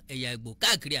àwọn ẹ̀yà Ìgbò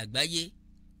káàkiri àgbáyé.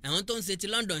 Àwọn tó ń ṣe ti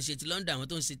London ṣe ti London, àwọn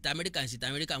tó ń ṣe ti Amẹ́ríkà ṣe ti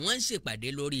Amẹ́ríkà. Wọ́n ń ṣèpàdé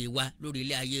lórí wa, lórí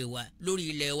ilé ayé wa, lórí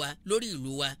ilẹ̀ wa, lórí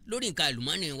ìlú wa, lórí nǹkan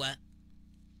àlùmọ́nì wa.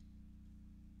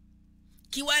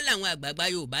 Kí wá làwọn àgbààgbà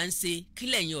Yorùbá ń ṣe? Kí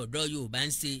lẹ̀yin ọ̀dọ́ Yorùbá ń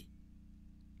ṣe?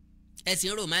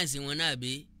 Ẹ̀sìn romance wọn náà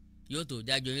bí yóò tó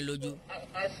jájọ yín lójú.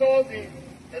 I saw the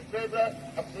Trader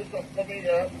Association coming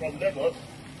here from Lagos.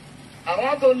 I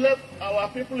want to let our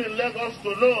people in Lagos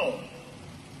to know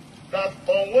that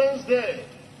on Wednesday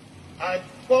I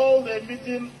called a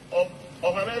meeting of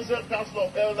Organization Council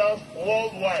of Elders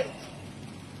worldwide,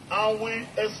 and we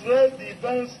expressed the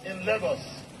events in Lagos.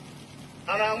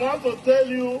 And I want to tell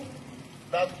you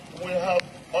that we have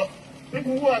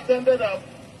people who attended the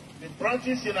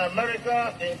branches in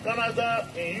America, in Canada,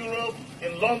 in Europe,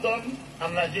 in London,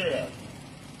 and Nigeria.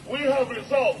 We have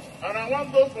resolved, and I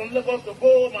want those from Lagos to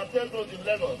go home and tell those in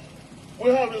Lagos, we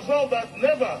have resolved that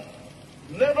never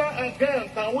again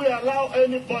can we allow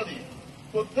anybody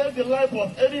to take the life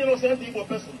of any innocent Igbo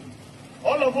person.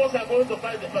 All of us are going to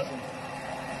fight the person.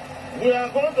 We are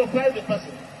going to fight the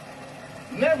person.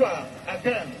 Never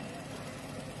again.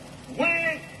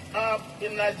 We are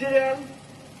in Nigeria,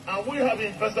 and we have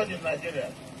invested in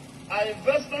Nigeria. Our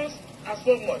investments are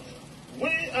so much.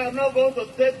 We are not going to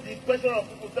take the pressure of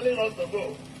people telling us to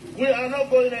go. We are not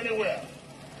going anywhere.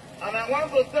 And I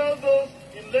want to tell those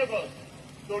in Lagos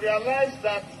to realize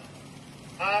that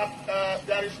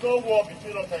there is no war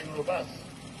between us and Yorubas.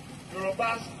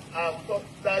 Yorubas are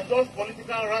just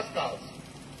political rascals,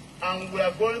 and we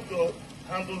are going to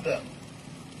handle them.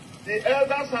 The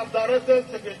elders have directed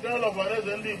Secretary General of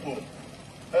Igbo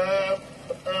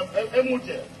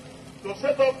Emuje to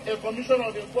set up a commission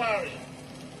of inquiry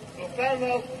to find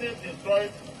out things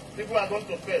destroyed, people are going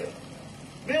to fail.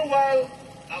 Meanwhile,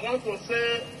 I want to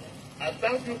say I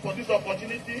thank you for this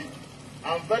opportunity.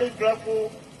 I'm very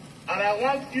grateful, and I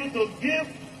want you to give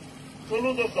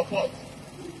Soludo support.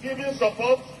 Give him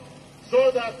support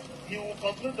so that he will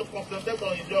continue to concentrate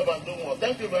on his job and do more.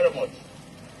 Thank you very much.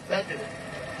 Thank you.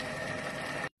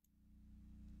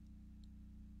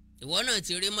 Ìwọ náà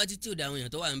ti rí multitude àwọn èèyàn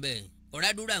tó wà ń bẹ̀,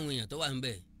 ọ̀rádúrà àwọn èèyàn tó wà ń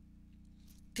bẹ̀.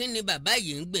 Kí ni bàbá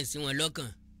yìí ń gbìn sí wọn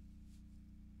lọ́kàn?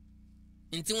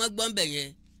 Ní tí wọ́n gbọ́ ń bẹ̀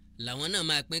yẹn làwọn náà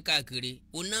máa pín káàkiri,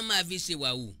 òun náà máa fi ṣe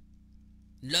wàhù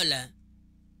lọ́la.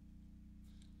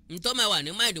 Ntọ́ máa wà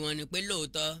ní máìdì wọn ni pé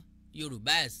lóòótọ́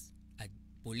Yorubas are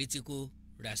political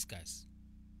rascals.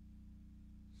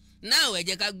 Náà ẹ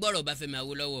jẹ́ ká gbọ́rọ̀ Obafemi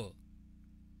Awolowo.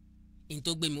 N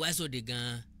tó gbé mi wá sóde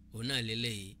gan-an òun náà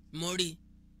lélẹ́yìí. Mo rí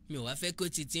mi ò wá fẹ́ kó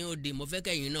ti tí ó de, mo fẹ́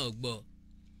kẹ́yìn náà gbọ́.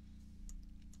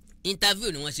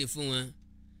 Interview ni wọ́n ṣe fún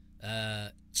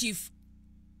wọn. Chief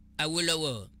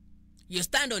Awolowo, you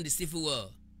stand on the civil war.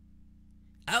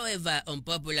 However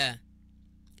unpopular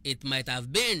it might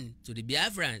have been to the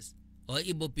Biafrans or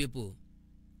Igbo people,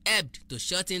 helped to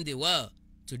shorten the war.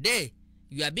 Today,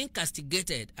 you are being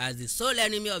castigated as the sole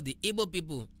enemy of the Igbo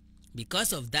people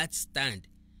because of that stand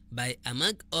by,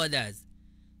 among others,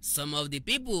 some of the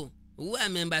people who are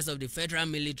members of the federal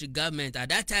military government at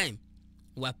that time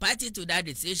were party to that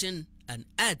decision and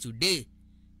are today,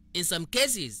 in some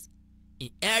cases,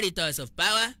 inheritors of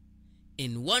power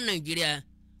in one Nigeria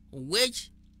which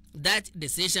that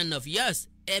decision of yours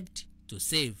helped to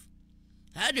save.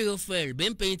 How do you feel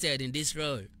being painted in this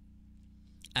role?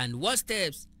 And what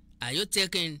steps are you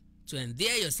taking to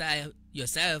endear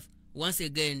yourself once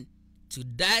again to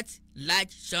that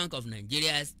large chunk of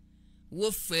Nigerians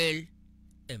who feel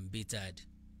embittered?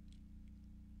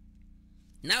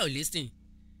 Now listen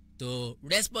to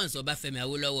response of Obafemi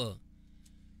Awolowo.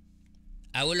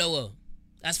 Awolowo,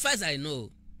 as far as I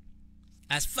know,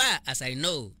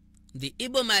 the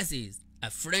Igbo masses are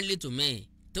friendly to me,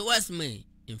 towards me.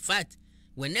 In fact,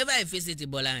 whenever I visit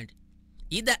Igbo land,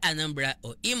 either Anambra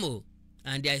or Imo,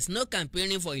 and there is no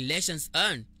campaigning for elections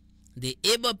on, the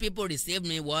Igbo people receive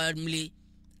me warmly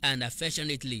and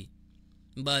affectionately.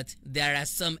 But there are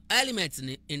some elements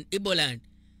in Igbo land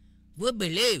who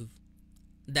believe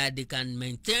that they can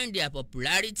maintain their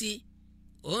popularity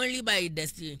only by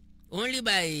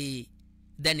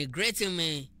denigrating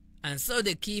me, and so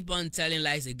they keep on telling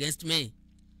lies against me.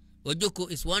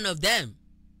 Ojukwu is one of them.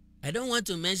 I don't want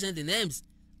to mention the names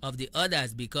of the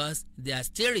others because they are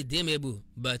still redeemable,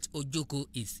 but Ojukwu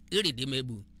is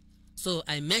irredeemable. So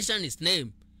I mention his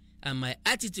name, and my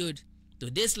attitude to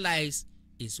these lies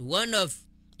is one of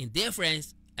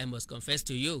indifference, I must confess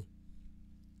to you.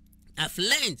 I've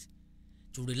learned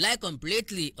to rely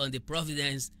completely on the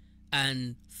providence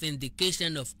and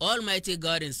vindication of Almighty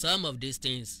God in some of these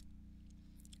things.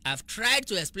 I've tried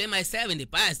to explain myself in the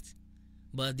past,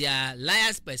 but their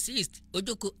liars persist.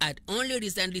 Ojukwu had only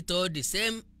recently told the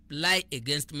same lie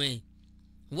against me.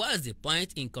 What's the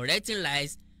point in correcting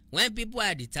lies when people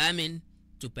are determined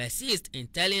to persist in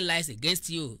telling lies against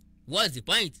you? What's the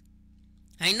point?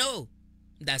 I know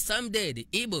that someday the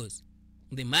Ibos,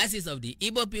 the masses of the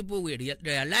Igbo people, will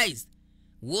realize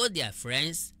who their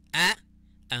friends are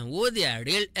and who their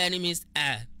real enemies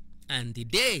are. And the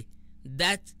day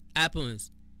that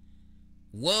happens,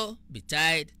 woe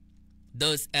betide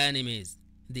those enemies.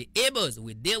 The Ibos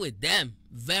will deal with them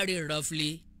very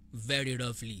roughly, very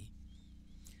roughly.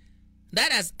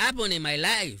 That has happened in my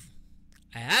life.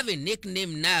 I have a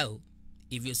nickname now.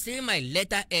 If you see my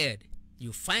letterhead,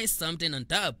 you find something on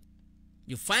top.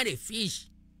 You find a fish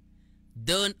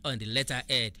done on the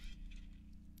letterhead.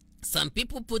 Some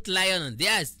people put lion on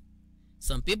theirs.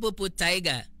 Some people put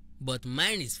tiger, but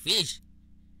mine is fish.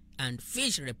 And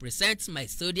fish represents my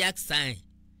zodiac sign.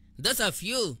 Those of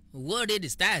you who read the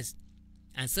stars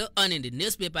and so on in the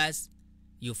newspapers,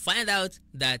 you find out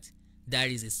that there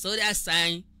is a zodiac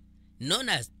sign known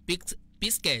as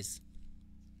Pisces.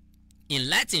 In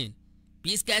Latin,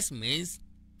 Pisces means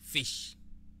fish.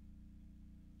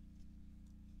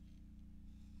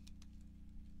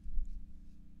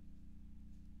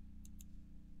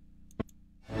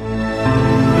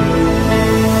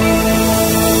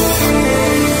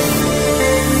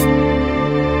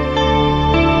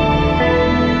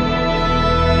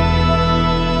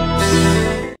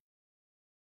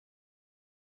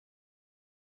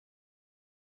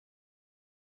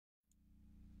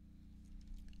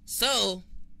 So,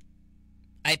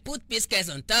 I put Pisces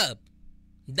on top.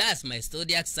 That's my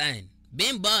zodiac sign.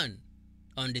 Being born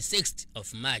on the 6th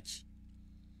of March.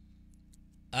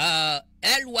 Well,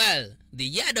 the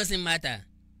year doesn't matter.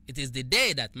 It is the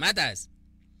day that matters.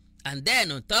 And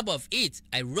then on top of it,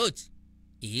 I wrote,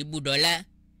 Ibudola.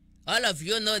 All of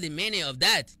you know the meaning of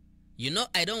that. You know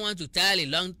I don't want to tell a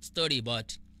long story,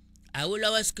 but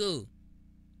Awolowo School,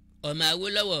 Oma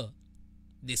Awolowo,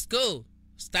 the school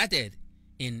started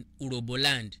in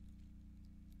Uroboland.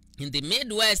 In the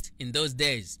Midwest in those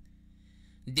days,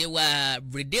 they were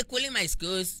ridiculing my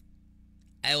schools.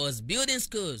 I was building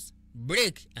schools,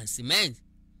 brick and cement,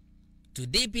 to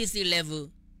DPC level,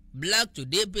 block to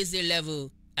DPC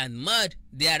level, and mud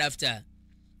thereafter.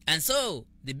 And so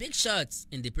the big shots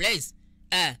in the place,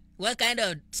 what kind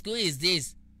of school is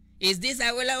this? Is this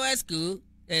Awolowo School?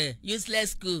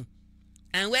 Useless school.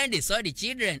 And when they saw the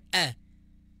children,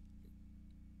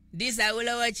 these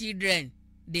Awolowo children,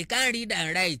 they can't read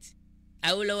and write.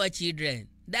 Awolowo children.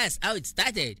 That's how it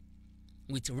started,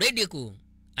 with ridicule,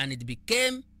 and it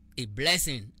became a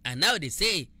blessing. And now they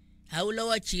say,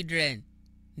 Awolowo children,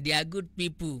 they are good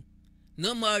people.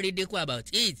 No more ridicule about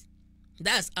it.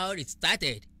 That's how it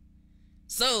started.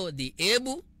 So the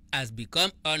able has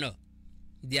become honor.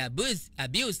 The abuse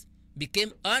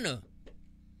became honor.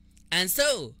 And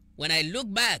so when I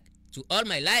look back to all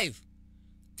my life,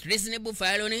 treasonable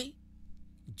felony,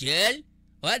 jail,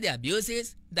 all the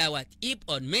abuses that were heaped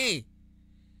on me,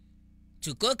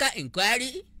 to Coca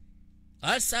inquiry,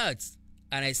 all sorts,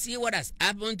 and I see what has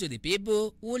happened to the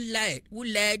people who led all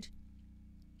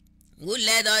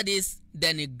this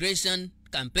denigration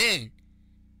campaign.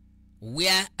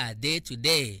 Where are they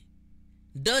today?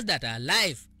 Those that are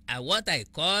alive are what I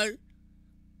call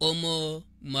homo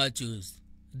mortus,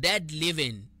 dead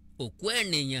living,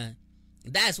 okwenenya.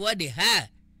 That's what they are.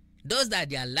 Those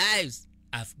that their lives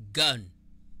have gone.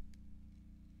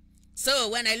 So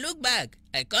when I look back,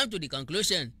 I come to the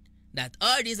conclusion that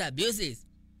all these abuses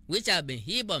which have been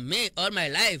heaped on me all my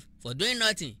life for doing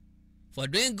nothing, for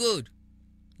doing good,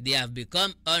 they have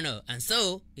become honor. And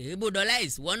so Ibudola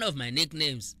is one of my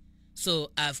nicknames.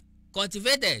 So I've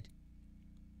cultivated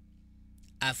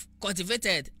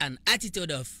an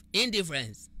attitude of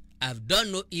indifference. I've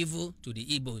done no evil to the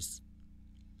Ibos.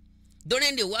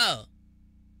 During the war,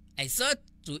 I sought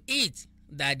to it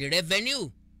that the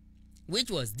revenue which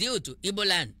was due to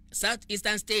Iboland,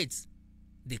 southeastern states,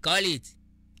 they call it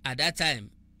at that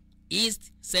time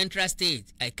East Central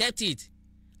State. I kept it.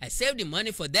 I saved the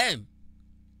money for them.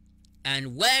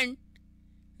 And when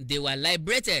they were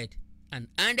liberated and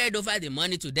handed over the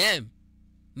money to them,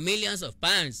 millions of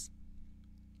pounds,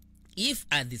 if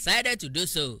I decided to do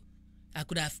so, I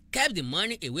could have kept the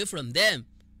money away from them.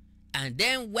 And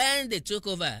then when they took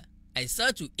over, I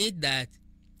saw to it that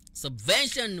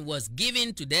subvention was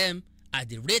given to them at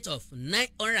the rate of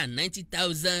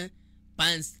 990,000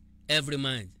 pounds every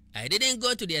month. I didn't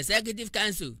go to the executive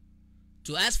council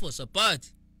to ask for support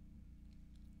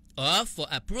or for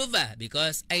approval,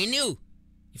 because I knew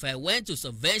if I went to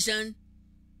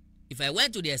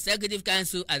the executive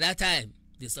council at that time,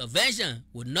 the subvention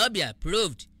would not be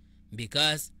approved,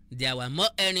 because there were more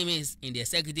enemies in the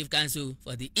executive council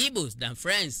for the Ibos than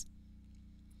friends.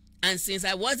 And since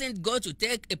I wasn't going to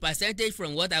take a percentage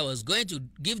from what I was going to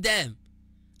give them,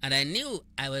 and I knew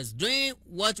I was doing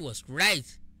what was right,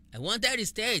 I wanted the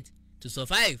state to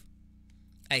survive,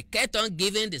 I kept on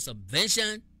giving the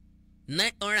subvention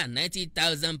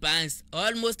 990,000 pounds,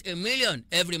 almost $1 million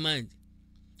every month.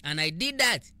 And I did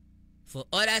that for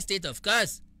other states, of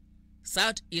course,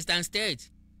 southeastern state,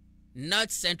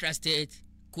 north central state,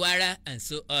 Kwara, and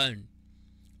so on.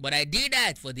 But I did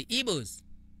that for the Ibos.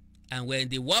 And when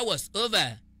the war was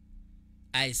over,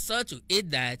 I saw to it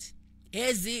that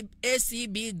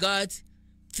ACB got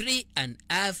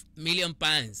 3.5 million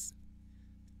pounds,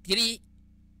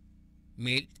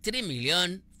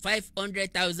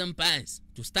 3,500,000 pounds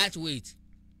to start with.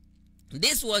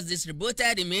 This was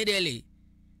distributed immediately,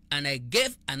 and I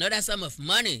gave another sum of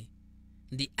money.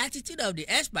 The attitude of the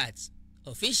experts,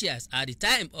 officials at the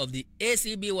time of the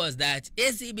ACB was that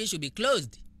ACB should be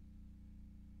closed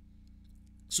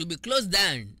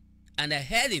down, and I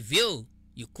had a view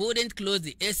you couldn't close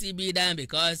the ACB down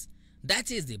because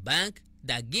that is the bank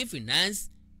that gives finance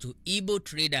to Igbo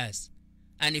traders,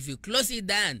 and if you close it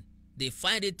down, they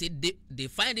find it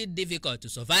difficult to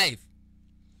survive.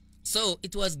 So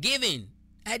it was given.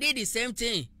 I did the same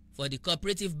thing for the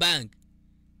Cooperative Bank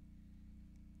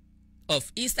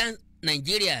of Eastern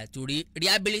Nigeria to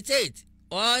rehabilitate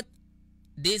all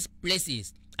these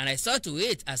places, and I saw to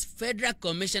it as Federal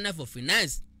Commissioner for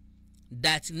Finance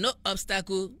that no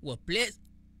obstacle was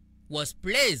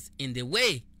placed in the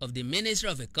way of the Ministry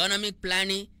of Economic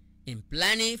Planning in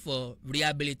planning for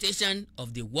rehabilitation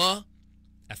of the war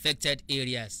affected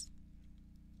areas.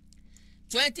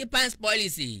 20 pounds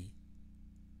policy.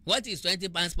 What is 20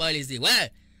 pounds policy? Well,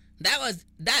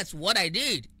 that's what I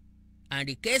did. And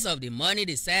the case of the money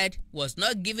they said was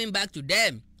not given back to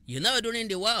them. You know, during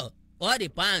the war, all the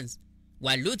pounds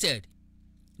were looted.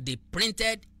 They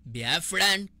printed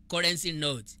Biafran currency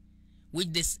notes, which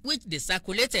they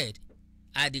circulated.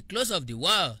 At the close of the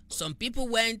war, some people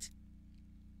wanted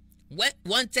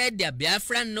their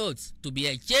Biafran notes to be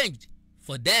exchanged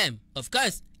for them. Of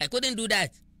course, I couldn't do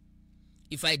that.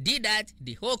 If I did that,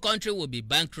 the whole country would be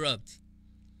bankrupt.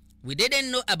 We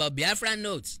didn't know about Biafran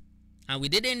notes, and we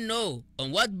didn't know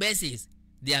on what basis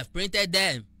they have printed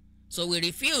them. So we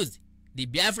refused the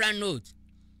Biafran note.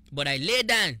 But I laid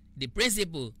down the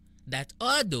principle that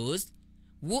all those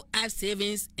who have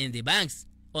savings in the banks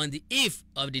on the eve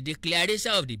of the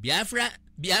declaration of the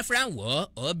Biafran War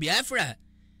or Biafra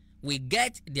will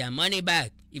get their money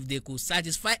back if they could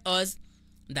satisfy us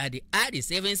that they had the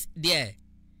savings there.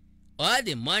 All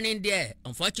the money there,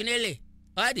 unfortunately,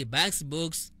 all the bank's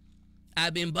books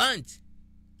have been burnt.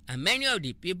 And many of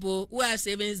the people who have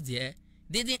savings there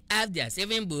didn't have their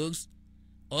saving books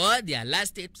or their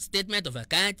last statement of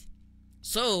account.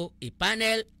 So a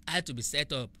panel had to be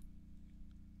set up.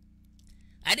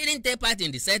 I didn't take part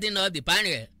in the setting of the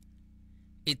panel.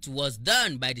 It was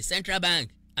done by the central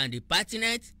bank and the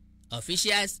pertinent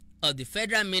officials of the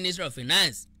Federal Ministry of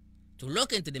Finance to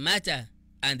look into the matter,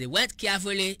 and they went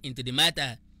carefully into the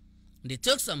matter. They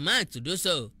took some months to do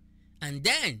so, and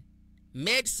then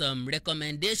made some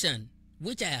recommendation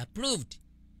which I approved.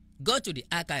 Go to the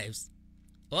archives.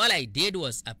 All I did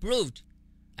was approved.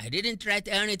 I didn't write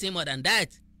anything more than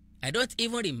that. I don't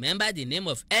even remember the name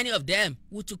of any of them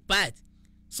who took part.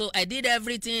 So I did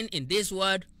everything in this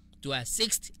world to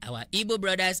assist our Igbo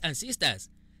brothers and sisters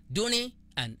during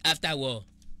and after war.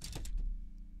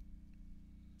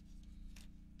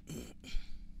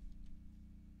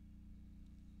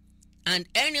 And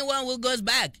anyone who goes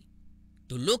back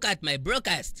to look at my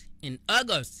broadcast in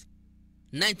August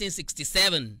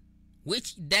 1967,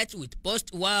 which dealt with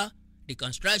post-war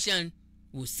reconstruction,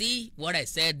 will see what I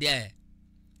said there.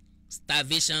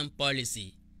 Starvation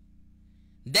policy.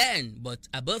 Then, but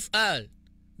above all,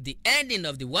 the ending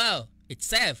of the war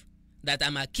itself that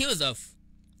I'm accused of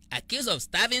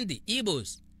starving the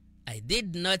Ibos. I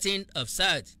did nothing of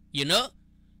such. You know,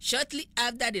 shortly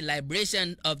after the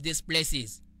liberation of these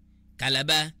places,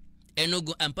 Calabar,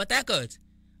 Enugu, and Port Harcourt,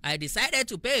 I decided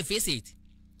to pay a visit.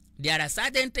 There are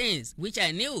certain things which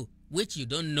I knew, which you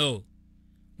don't know,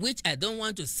 which I don't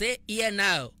want to say here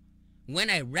now. When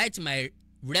I write my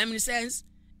reminiscence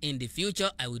in the future,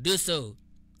 I will do so.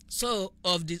 So,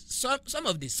 some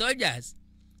of the soldiers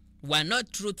were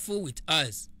not truthful with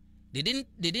us. They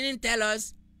didn't tell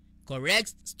us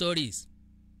correct stories,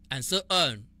 and so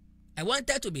on. I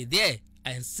wanted to be there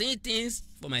and see things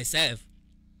for myself.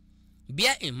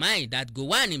 Bear in mind that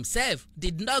Gowon himself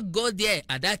did not go there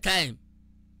at that time.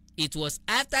 It was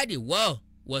after the war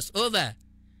was over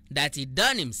that he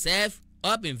donned himself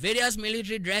up in various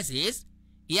military dresses,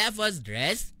 Air Force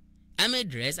dress, Army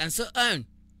dress, and so on,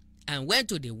 and went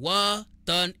to the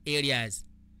war-torn areas.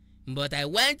 But I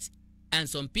went, and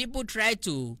some people tried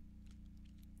to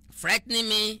frighten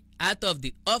me out of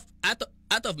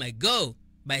my goal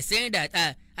by saying that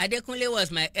Adekunle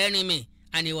was my enemy,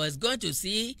 and he was going to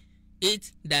see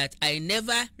it that I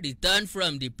never returned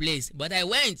from the place. But I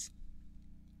went.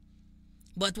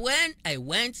 But when I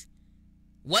went,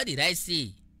 what did I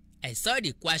see? I saw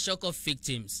the Kwashiorkor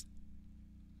victims.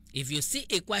 If you see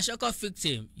a Kwashiorkor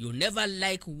victim, you never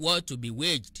like war to be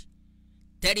waged.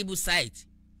 Terrible sight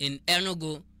in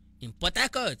Enugu, in Port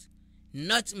Harcourt,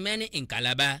 not many in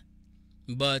Calabar,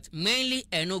 but mainly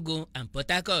Enugu and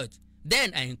Port Harcourt.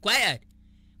 Then I inquired,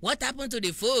 what happened to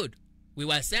the food we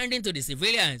were sending to the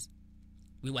civilians?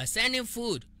 We were sending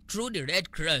food through the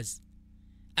Red Cross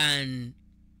and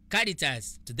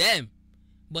Caritas to them.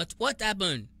 But what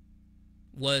happened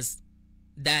was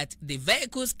that the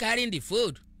vehicles carrying the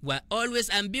food were always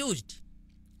ambushed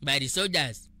by the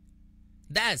soldiers.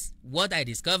 That's what I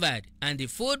discovered, and the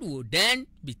food would then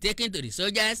be taken to the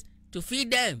soldiers to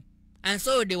feed them, and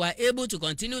so they were able to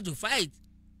continue to fight.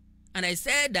 And I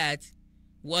said that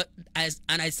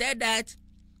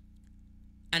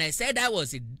that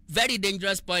was a very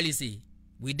dangerous policy.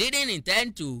 We didn't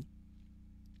intend the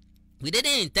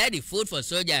food for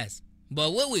soldiers,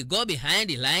 but we will go behind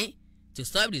the line to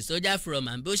stop the soldiers from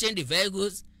ambushing the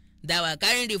vehicles that were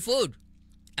carrying the food.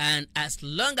 And as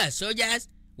long as soldiers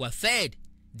were fed,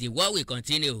 the war will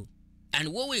continue, and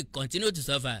we will continue to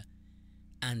suffer.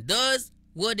 And those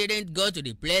who didn't go to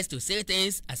the place to say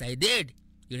things as I did,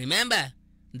 you remember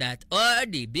that all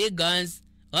the big guns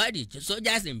all the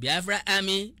soldiers in Biafra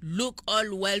army look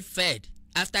all well fed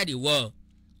after the war.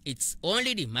 It's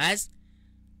only the mass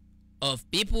of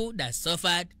people that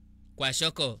suffered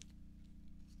kwashiorkor.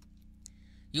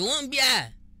 You won't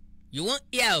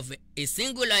hear of a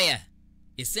single lawyer,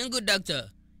 a single doctor,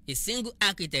 a single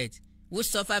architect who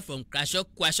suffered from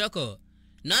kwashiorkor.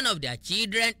 None of their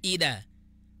children either.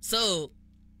 So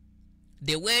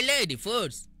they waylaid the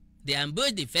foes. They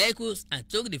ambushed the vehicles and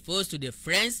took the foes to their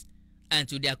friends and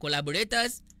to their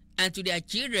collaborators and to their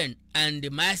children, and the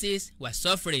masses were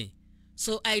suffering.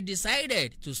 So I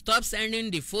decided to stop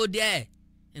sending the food there.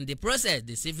 In the process,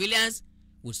 the civilians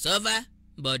will suffer,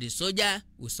 but the soldier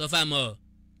will suffer more.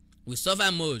 Will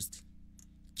suffer most.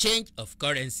 Change of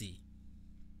currency.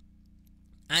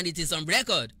 And it is on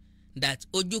record that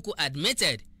Ojukwu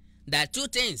admitted that two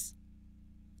things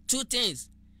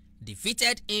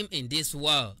defeated him in this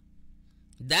war.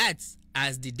 That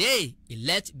as the day he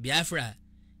left Biafra,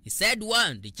 he said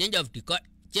one, the change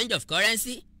of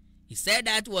currency. He said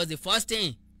that was the first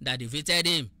thing that defeated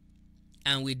him.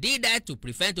 And we did that to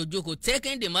prevent Ojukwu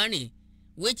taking the money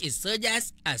which his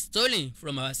soldiers had stolen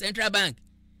from our central bank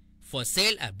for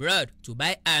sale abroad to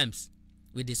buy arms.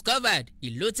 We discovered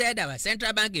he looted our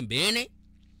central bank in Benin,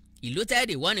 he looted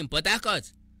the one in Port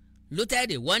Harcourt, looted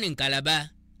the one in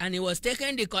Calabar, and he was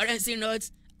taking the currency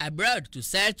notes abroad to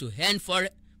sell to earn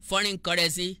foreign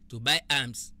currency to buy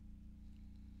arms.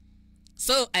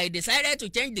 So I decided to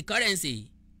change the currency,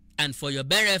 and for your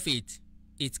benefit,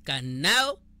 it can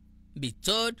now be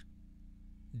told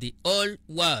the whole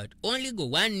world. Only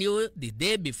Gowon knew the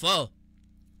day before.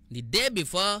 The day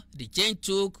before the change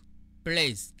took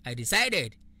place, I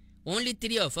decided only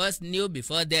 3 of us knew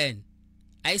before then.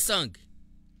 I sung.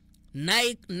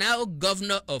 Now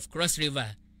governor of Cross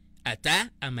River,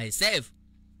 Atta, and myself.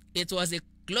 It was a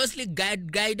closely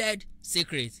guided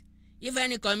secret. If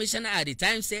any commissioner at the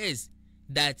time says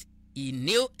that he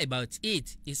knew about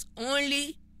it, is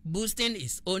only boosting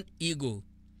his own ego.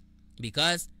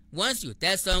 Because once you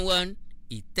tell someone,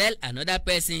 he tell another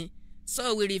person,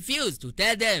 so we refuse to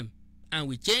tell them, and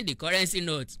we change the currency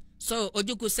notes. So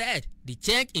Ojukwu said the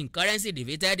change in currency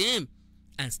defeated him,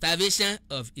 and starvation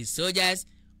of his soldiers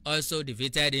also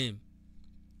defeated him.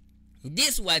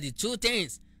 These were the two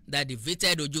things that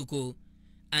defeated Ojukwu,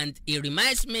 and it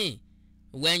reminds me,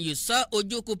 when you saw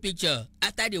Ojukwu picture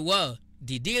after the war,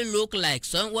 did he look like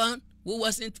someone who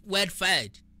wasn't well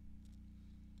fed?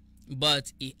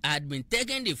 But he had been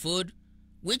taking the food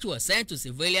which was sent to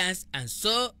civilians, and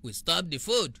so we stopped the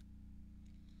food.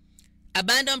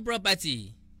 Abandoned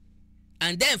property.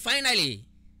 And then finally,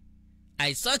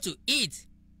 I saw to it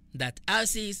that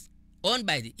houses owned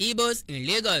by the Ibos in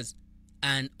Lagos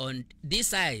and on this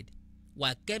side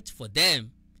were kept for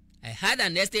them. I had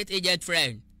an estate agent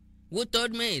friend who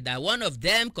told me that one of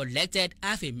them collected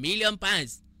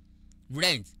 £500,000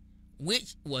 rent,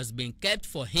 which was being kept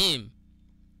for him.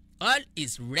 All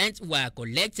his rent were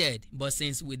collected, but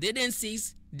since we didn't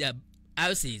seize their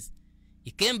houses,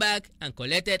 he came back and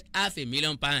collected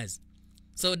 £500,000.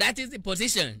 So that is the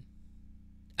position.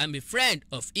 I'm a friend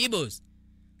of Ibos,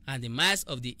 and the mass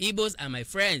of the Ibos are my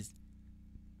friends.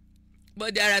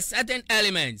 But there are certain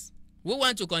elements who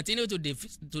want to continue to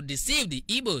deceive the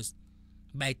Ibos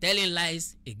by telling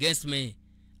lies against me.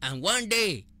 And one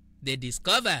day, they'll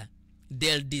discover,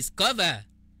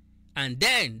 and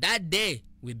then that day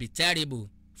will be terrible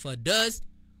for those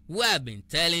who have been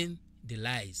telling the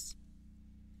lies.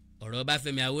 Ọ̀rọ̀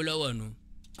Obafemi Awolowo nu.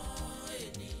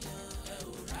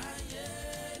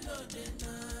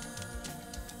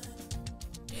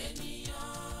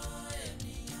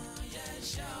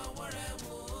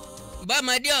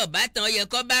 Bọ́mọdé ọ̀bá tán yẹ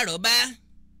kó bá àrọ́bá,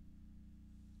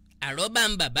 àrọ́bá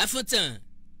ń bàbá fún tàn.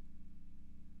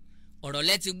 Ọ̀rọ̀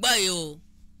lẹ ti gbọ́ yìí o,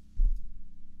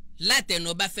 látẹnu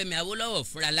Obafemi Awolowo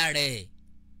fúnra lára ẹ̀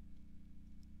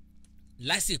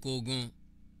lásìkò ogun.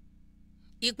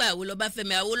 Ipa wo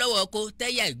l'Obafemi Awolowo kó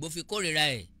tẹ́yà Ìgbò fi kórìíra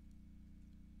ẹ̀?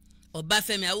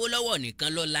 Obafemi Awolowo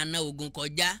nìkan ló lànà ogun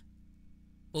kọjá.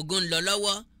 Ogun ń lọ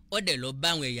lọ́wọ́, ó dẹ̀ lọ bá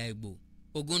àwọn ẹ̀yà Ìgbò.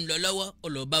 Ogun ń lọ lọ́wọ́, ó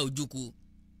lọ bá Ojukwu.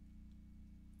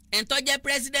 Ẹni tó jẹ́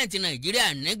president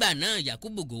Nàìjíríà nígbà náà,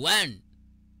 Yakubu Gowon,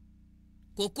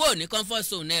 kò kúrò ní comfort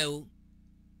zone ẹ̀ o,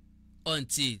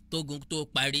 ọ̀ǹtì tógun tó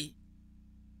parí.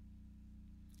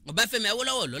 Obafemi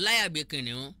Awolowo ló láyà gbé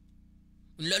kìnìún,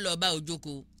 ńlọ lọ bá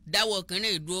Ojukwu, dáwọ́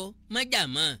kìnìún ìdúró, mọ́jà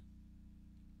mọ́.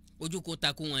 Ojukwu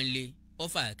takú wọn lé,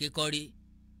 ọfà kékọ́rí.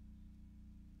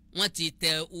 Wọ́n ti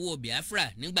tẹ owó Biafra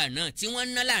nígbà náà tí wọ́n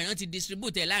ń ná láàrin, wọ́n ti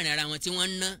distribute láàrin ara wọn tí wọ́n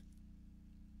ń ná.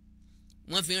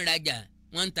 Wọ́n fi ń rajà,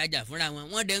 wọ́n ń tajà fúnra wọn,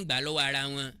 wọ́n dẹ̀ ń gbà lọ́wọ́ ara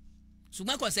wọn.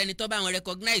 Ṣùgbọ́n kò sẹ́ni tó bá wọn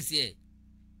recognize ẹ̀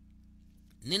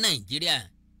ní Nàìjíríà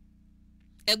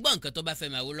ẹ gbọ́ nǹkan tó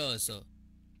Ọbáfẹ́mi Awólọ́wọ̀ sọ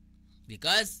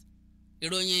because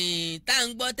ìròyìn tá à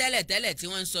ń gbọ́ tẹ́lẹ̀tẹ́lẹ̀ tí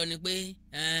wọ́n ń sọ ni pé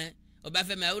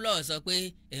Ọbáfẹ́mi Awólọ́wọ̀ sọ pé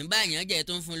ẹ̀ ń bá àyàn jẹ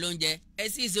tó ń fún lóúnjẹ ẹ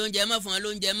sì ṣe oúnjẹ mọ́ fún wọn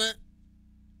lóúnjẹ mọ́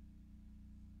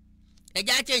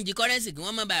ẹjá change currency kí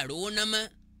wọ́n má bàa rówó ná mọ́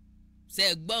ṣe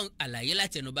é gbọ́ àlàyé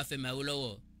láti ẹnu Ọbáfẹ́mi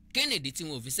Awólọ́wọ̀ kí nìdí tí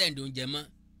wọn ò fi send oúnjẹ mọ́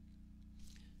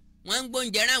wọ́n ń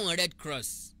gbóúnjẹ ráwọn Red Cross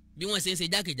bí wọ́n ṣe ń ṣe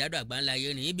jákèjádò àgbáńlá ayé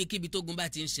ni ibikíbi tógun bá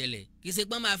ti ń ṣẹlẹ̀ kì í ṣe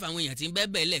pé máa fa àwọn èèyàn tí ń bẹ́ẹ̀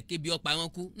bẹ́ẹ̀ lẹ̀ kébi ọ̀pá wọn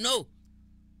kú no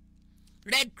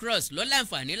Red Cross ló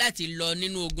láǹfààní láti lọ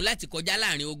nínú ogun láti kọjá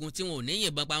láàrin ogun tí wọn ò ní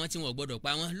yìnbọn pa wọn tí wọn ò gbọdọ̀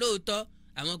pa wọn lóòótọ́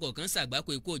àwọn kọ̀ọ̀kan ṣàgbákò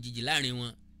ikú òjijì láàrin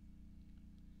wọn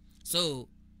so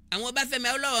àwọn Ọbáfẹ́mi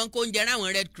Awólọ́wọ̀ ń kó oúnjẹ ráwọn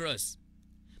Red Cross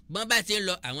bọ́n bá ti ń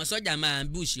lọ àwọn sọ́jà máa ń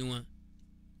bùṣì wọn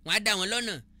wọ́n á dá wọn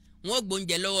lọ́nà wọ́n ó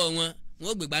gbóúnjẹ lọ́wọ́ wọn wọ́n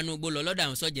ó gbégbá inú igbó lọ lọ́dọ̀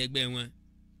àwọn sọ́jà ẹgbẹ́ wọn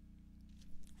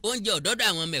oúnjẹ ọ̀dọ́dọ̀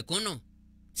àwọn mẹ̀kúnnù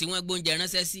tí wọ́n gbóúnjẹ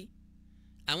ránṣẹ́ sí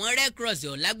àwọn Red Cross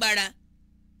ò lágbára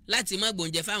láti má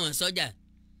gbóúnjẹ fáwọn sọ́jà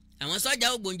àwọn sọ́jà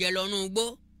ó gbóúnjẹ lọ inú igbó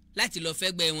láti lọ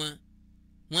fẹ́gbẹ́ wọn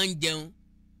wọ́n ń jẹun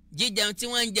jíjẹun tí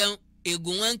wọ́n ń jẹun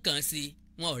egun wọn ń kàn sí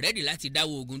wọn ò rẹ́dì láti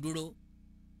dáwọ́ ogun dúró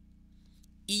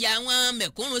ìyà àwọn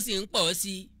mẹ̀kúnnù sì ń pọ̀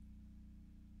sí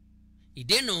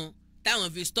ìdènà táwọn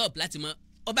fi stop láti mọ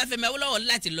Ọbáfẹ́mi Awólọ́wọ̀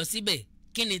láti lọ síbẹ̀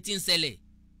kí ni tí ń ṣẹlẹ̀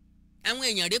àwọn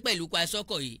èèyàn rí pẹ̀lú kó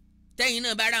aṣọ́kọ̀ yìí tẹ́yìn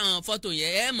náà bá ra àwọn fọ́tò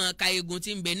yẹn ẹ mọ̀ ká egun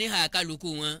tí ń bẹ níhà kálukú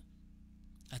wọn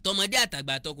àtọmọdé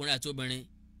àtàgbà àtọkùnrin àtobìnrin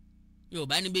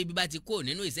Yorùbá ní bébí bá ti kó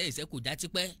nínú ìṣẹ́ kò já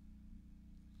tipẹ́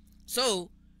so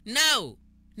now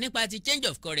nípa ti change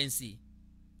of currency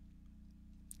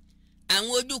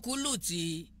àwọn ojúkú lù ti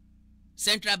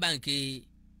Central Bank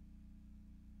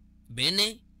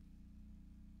Benin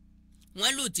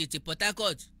wọ́n lù ti Port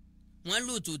Harcourt wọ́n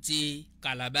lù ti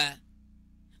Calabar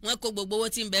wọ́n kó gbogbo owó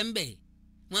tí ń bẹ ń bẹ̀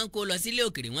wọ́n kó lọ sílé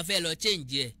òkèrè wọ́n fẹ́ lọ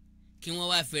change ẹ̀ kí wọ́n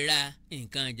wá fi ra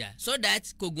nǹkan ọjà so that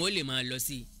kògùn ó lè máa lọ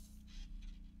sí i.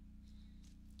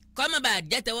 kọ́mọ̀bà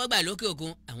jẹ́tẹ̀wọ́gbà lókè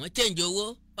òkun àwọn change owó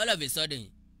all of a sudden.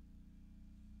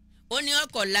 ó ní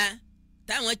ọkọ̀la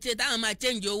táwọn máa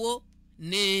change owó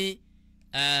ní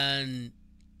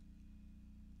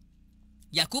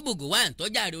Yakubu Gowon tó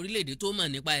jàre orílẹ̀-èdè tó mọ̀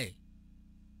nípa ẹ̀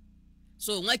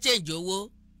so wọ́n change owó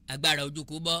agbára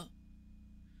ojúkú bọ́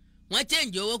wọ́n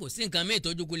change owó kò sí nǹkan míì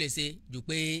tójúkú lè ṣe jù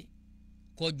pé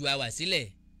kó ju àwà sílẹ̀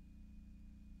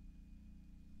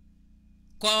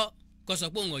kó sọ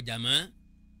pé òun ọ̀jà mọ́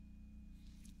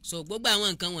so gbogbo àwọn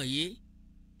nǹkan wọ̀nyí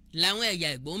làwọn ẹ̀yà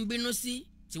Ìgbò ń bínú sí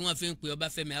tí wọ́n fi ń pe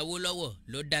Ọbáfẹ́mi Awólọ́wọ̀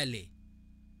ló dalẹ̀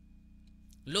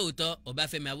lóòótọ́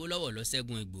Ọbáfẹ́mi Awólọ́wọ̀ ló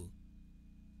ṣẹ́gun Ìgbò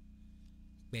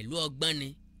pẹ̀lú ọgbọ́n ni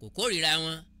kò kórìíra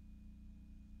wọn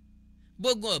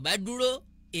bógun ọba dúró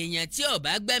èèyàn tí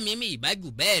ọba gbẹ́mí mi ìbájú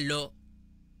bẹ́ẹ̀ lọ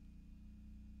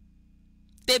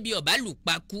tẹ́bi ọba lù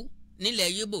pakú nílẹ̀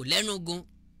Yíbò lẹ́nugun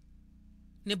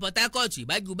ní Port Harcourt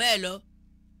ìbájú bẹ́ẹ̀ lọ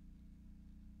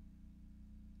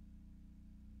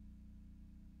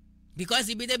because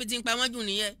ibi tẹ́bi ti ń pa wọ́n jù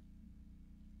nìyẹn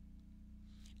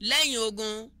lẹ́yìn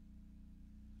ogun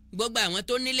gbogbo àwọn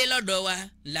tó nílé lọ́dọ̀ wa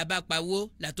la bá pawó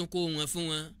la tún kó wọn fún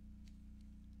wọn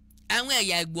àwọn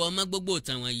ẹ̀yà Ìgbò ọmọ gbogbo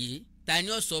ìtàn wọ̀nyí ta ni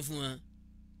ó sọ fún wọn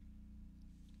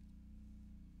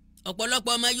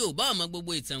ọ̀pọ̀lọpọ̀ ọmọ Yorùbá ọmọ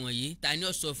gbogbo ìtàn wọ̀nyí ta ni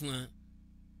ó sọ fún wọn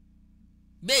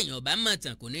béèyàn bá mọ̀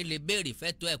tàn kò ní lè béèrè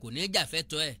fẹ́tọ́ ẹ̀ kò ní jà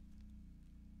fẹ́tọ́ ẹ̀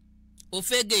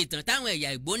òfégè ìtàn táwọn ẹ̀yà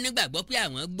Ìgbò nígbàgbọ́ pé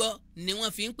àwọn gbọ́ ni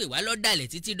wọ́n fi ń pè wá lọ́dàlẹ̀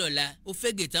títí dọ̀la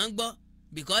òfégè tán gbọ́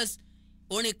because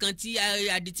orin kan tí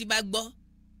adití bá gbọ́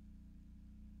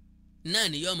náà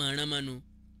ni yóò máa rán mọ́nu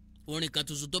orin kan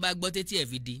tuntun tó bá gbọ́ tétí ẹ̀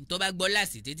fi di tó bá gbọ́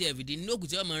láàsì tétí ẹ̀ fi di ní òkú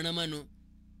tí yóò máa rán mọ́nu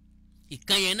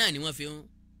ìkan yẹn náà ni wọ́n fi ń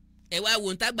ẹ wá wo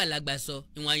ntàgbàlagbà sọ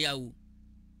ìwọ̀n ayáwó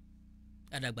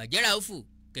àdàgbà jẹ́ra òfò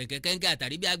kẹ̀kẹ́ kẹ́ńkẹ́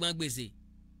àtàrí bí agbọ́n gbèsè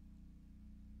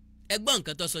ẹ gbọ́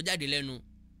nǹkan tó sọ jáde lẹ́nu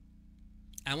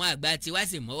àwọn àgbà tí wá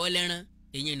sì mọ́wọ́ lẹ́rán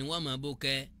èyí ni wọ́n mọ̀ bó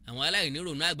kẹ àwọn aláìní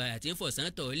ronú àgbàyà tí ń fọ̀sán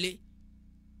tọ̀ lé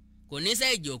kò ní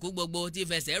sẹ́ẹ̀jì òkú gbogbo tí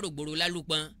fẹsẹ̀ rògbòrò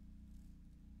lálùpọ̀n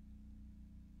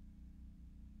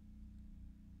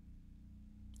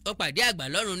ó pàdé àgbà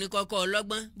lọ́rùn ní kọ́kọ́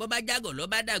ọlọ́gbọ́n bó bá jágọ̀ ló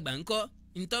bá dàgbà ńkọ́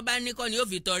ntọ́ bá níkọ́ ni ó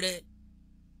fi tọrẹ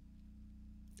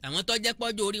àwọn tó jẹ́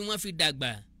pọ́jọ́ orí wọn fi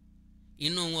dàgbà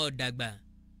inú wọn ò dàgbà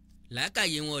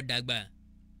làákàyè wọn ò dàgbà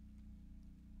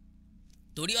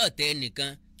torí ọ̀tẹ̀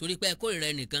ẹnìkan torí pé kórìíra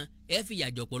ẹnìkan ẹ fìyà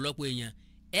jọ pọ̀lọpọ̀ èèyàn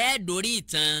ẹ dórí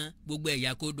ìtàn gbogbo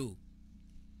ẹ̀yà kodò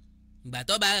ìgbà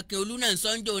tó bá Akínolú náà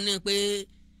sọ́njọ́ ní pé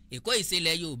èkó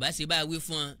ìṣẹ̀lẹ̀ Yorùbá sì bá wí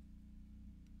fún ọ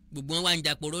gbogbo wọn wá ń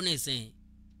jàporó nìsín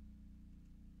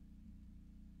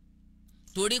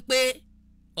torí pé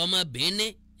ọmọ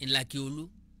Benin ńlákiolú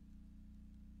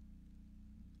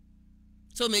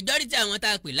so majority àwọn tá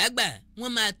a pè lágbà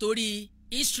wọ́n máa torí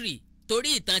history torí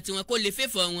ìtàn tiwọn kó lè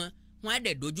fẹ́fọ̀ wọn wọ́n á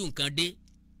dẹ̀ dojú nǹkan dé.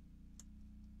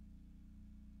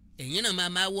 ẹ̀yin náà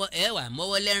máa wọ ẹ wà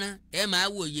mọ́wọ́ lẹ́rán ẹ máa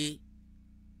wòye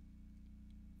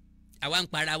àwa ń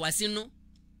para wa sínú.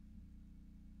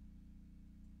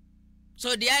 so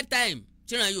the hard time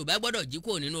tíran Yorùbá gbọ́dọ̀ jí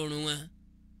kúrò nínú oorun wọn.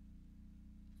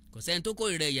 kò sẹ́ni tó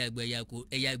kórìíra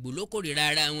ẹ̀yà Ìgbò ló kórìíra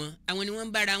ara wọn àwọn ni wọ́n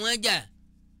ń bára wọn jà.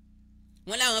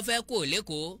 wọ́n láwọn fẹ́ kó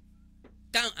lẹ́kọ̀ọ́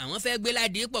àwọn fẹ́ gbé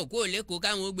Ládìípọ̀ kó lẹ́kọ̀ọ́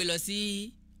káwọn ó gbé lọ sí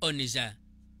Ọ̀nìṣà.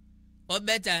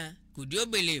 ọbẹ̀ta could you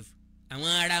believe àwọn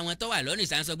ará wọn tó wà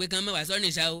lọ́nìṣà ń sọ pé kán má wá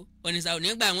sọ́nìṣà o Ọ̀nìṣà ò ní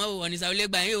gbà wọ́n o Ọ̀nìṣà ò lè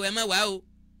gbà yín o ẹ má wá o.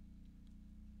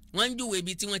 wọ́n ń júwèé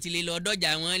ibi tí wọ́n ti lè lọ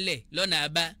dọ́jà wọn lẹ̀ lọ́nà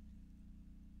àbá.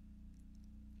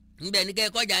 ńbẹ̀ ní kẹ́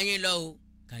kọjá yín lọ o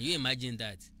can you imagine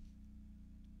that.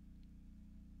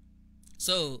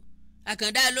 so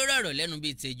Àkàndá lórí ọ̀rọ̀ lẹ́nu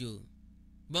bíi tejò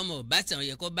bọ́mọ ọ̀bá tàn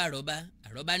yẹ kó bá àrọ́bá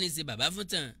àrọ́bá ní sí bàbá fún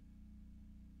tàn.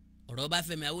 ọ̀rọ̀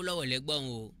Ọbáfẹ́mi Awólọ́wọ̀ lẹ́gbọ̀n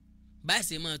o bá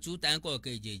ṣe mọ́ tú táǹkọ̀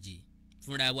kejì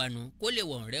fúnra wa nu kó lè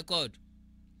wọ̀n rẹ́kọ̀dù.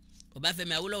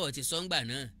 Ọbáfẹ́mi Awólọ́wọ̀ ti sọ́ngbà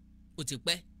náà ó ti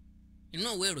pẹ́ inú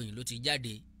ìwé ìròyìn ló ti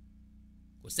jáde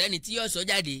kò sẹ́ni tí yóò sọ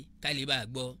jáde ká lè bá a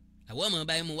gbọ́ àwọn ọmọ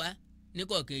báyìí mú wá ní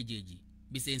kọ̀ọ̀kan èjèèjì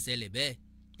bí ṣe ń ṣẹlẹ̀ bẹ́ẹ̀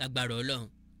lágbára Ọlọ́run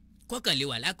kọ́kànlé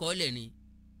wà lákọọ́lẹ̀ ni.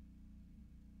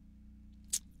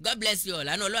 God bless you all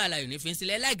àná ọlọ́run àlàyé ní fi ń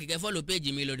sílẹ̀ láìkì kẹ́ follow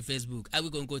page mi lórí Facebook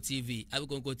Awikonko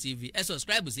TV ẹ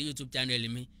subscribe sí YouTube channel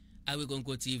mi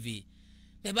Awikonko TV.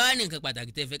 bẹ́ẹ̀ bá wà ní nǹkan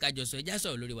pàtàkì tẹ́ fẹ́ ká jọ sọ ẹ já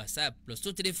sọ̀rọ̀ lórí WhatsApp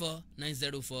 +234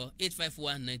 904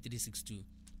 851 9362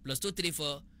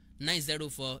 +234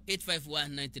 904 851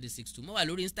 9362. mo wà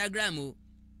lórí Instagram o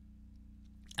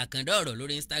Àkàndá ọ̀rọ̀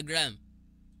lórí Instagram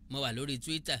mo wà lórí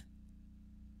Twitter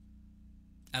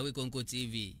Awikonko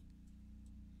TV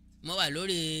mo wà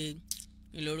lórí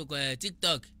lórúkọ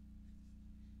TikTok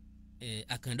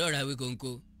Àkàndá ọ̀rọ̀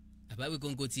Awikonko àbá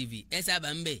Awikonko TV ẹ sábà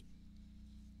ń bẹ̀.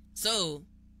 so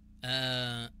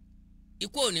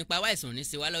ikú ò ní pa wá ìsàn ní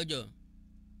siwá lọ́jọ́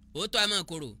òótọ́ a máa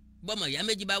korò bọ́mọ ìyá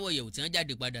méjì bá wọ̀ yẹ̀wò tí wọ́n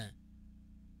jáde padà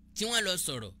tí wọ́n lọ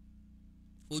sọ̀rọ̀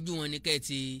ojú wọn ni kẹ́ ẹ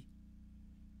ti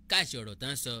káàṣì ọ̀rọ̀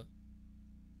tán sọ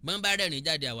bọ́n bá rẹ̀rìn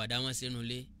jáde àwàdà wọn sínú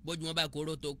ilé bójú wọn bá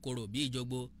korò tó korò bí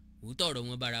ìjogbo òótọ́ ọ̀rọ̀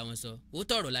wọn bára wọn sọ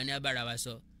òótọ́ ọ̀rọ̀ la ní abára wa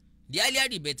sọ the earlier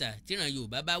the better tíran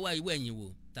Yorùbá bá wá ìwé ẹ̀yìn wò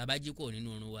tàbá jí kò nínú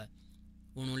oorun wa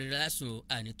oorun rere lásùn o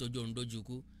àní tójú oorun dójú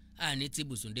kú àní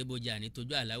tìbùsùn débójì àní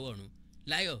tójú àláwọ̀ ọ̀run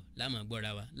láyọ̀ la máa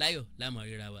gbọ́ra wa láyọ̀ la máa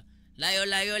ríra wa láyọ̀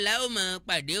láyọ̀ la ó máa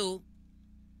pàdé o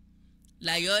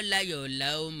láyọ̀ láyọ̀ la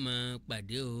ó máa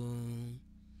pàdé o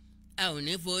a ò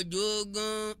ní fojú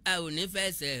gún a ò ní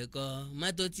fẹsẹ̀ kọ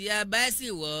mọ́tò tí a bá sì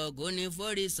wọ̀ kò ní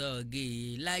forí sọ̀gì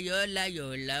láyọ̀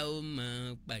láyọ̀ la ó máa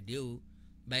pàdé o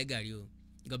bye gàrí o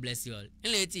God bless you all.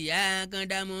 ilé tìyá kan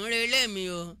dààmú relé mi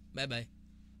o bye bye.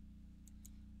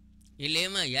 ilé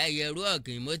mọ̀ ìyá ìyẹ̀rú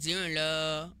ọ̀kìn mo ti ń lọ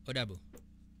ó dàbọ̀.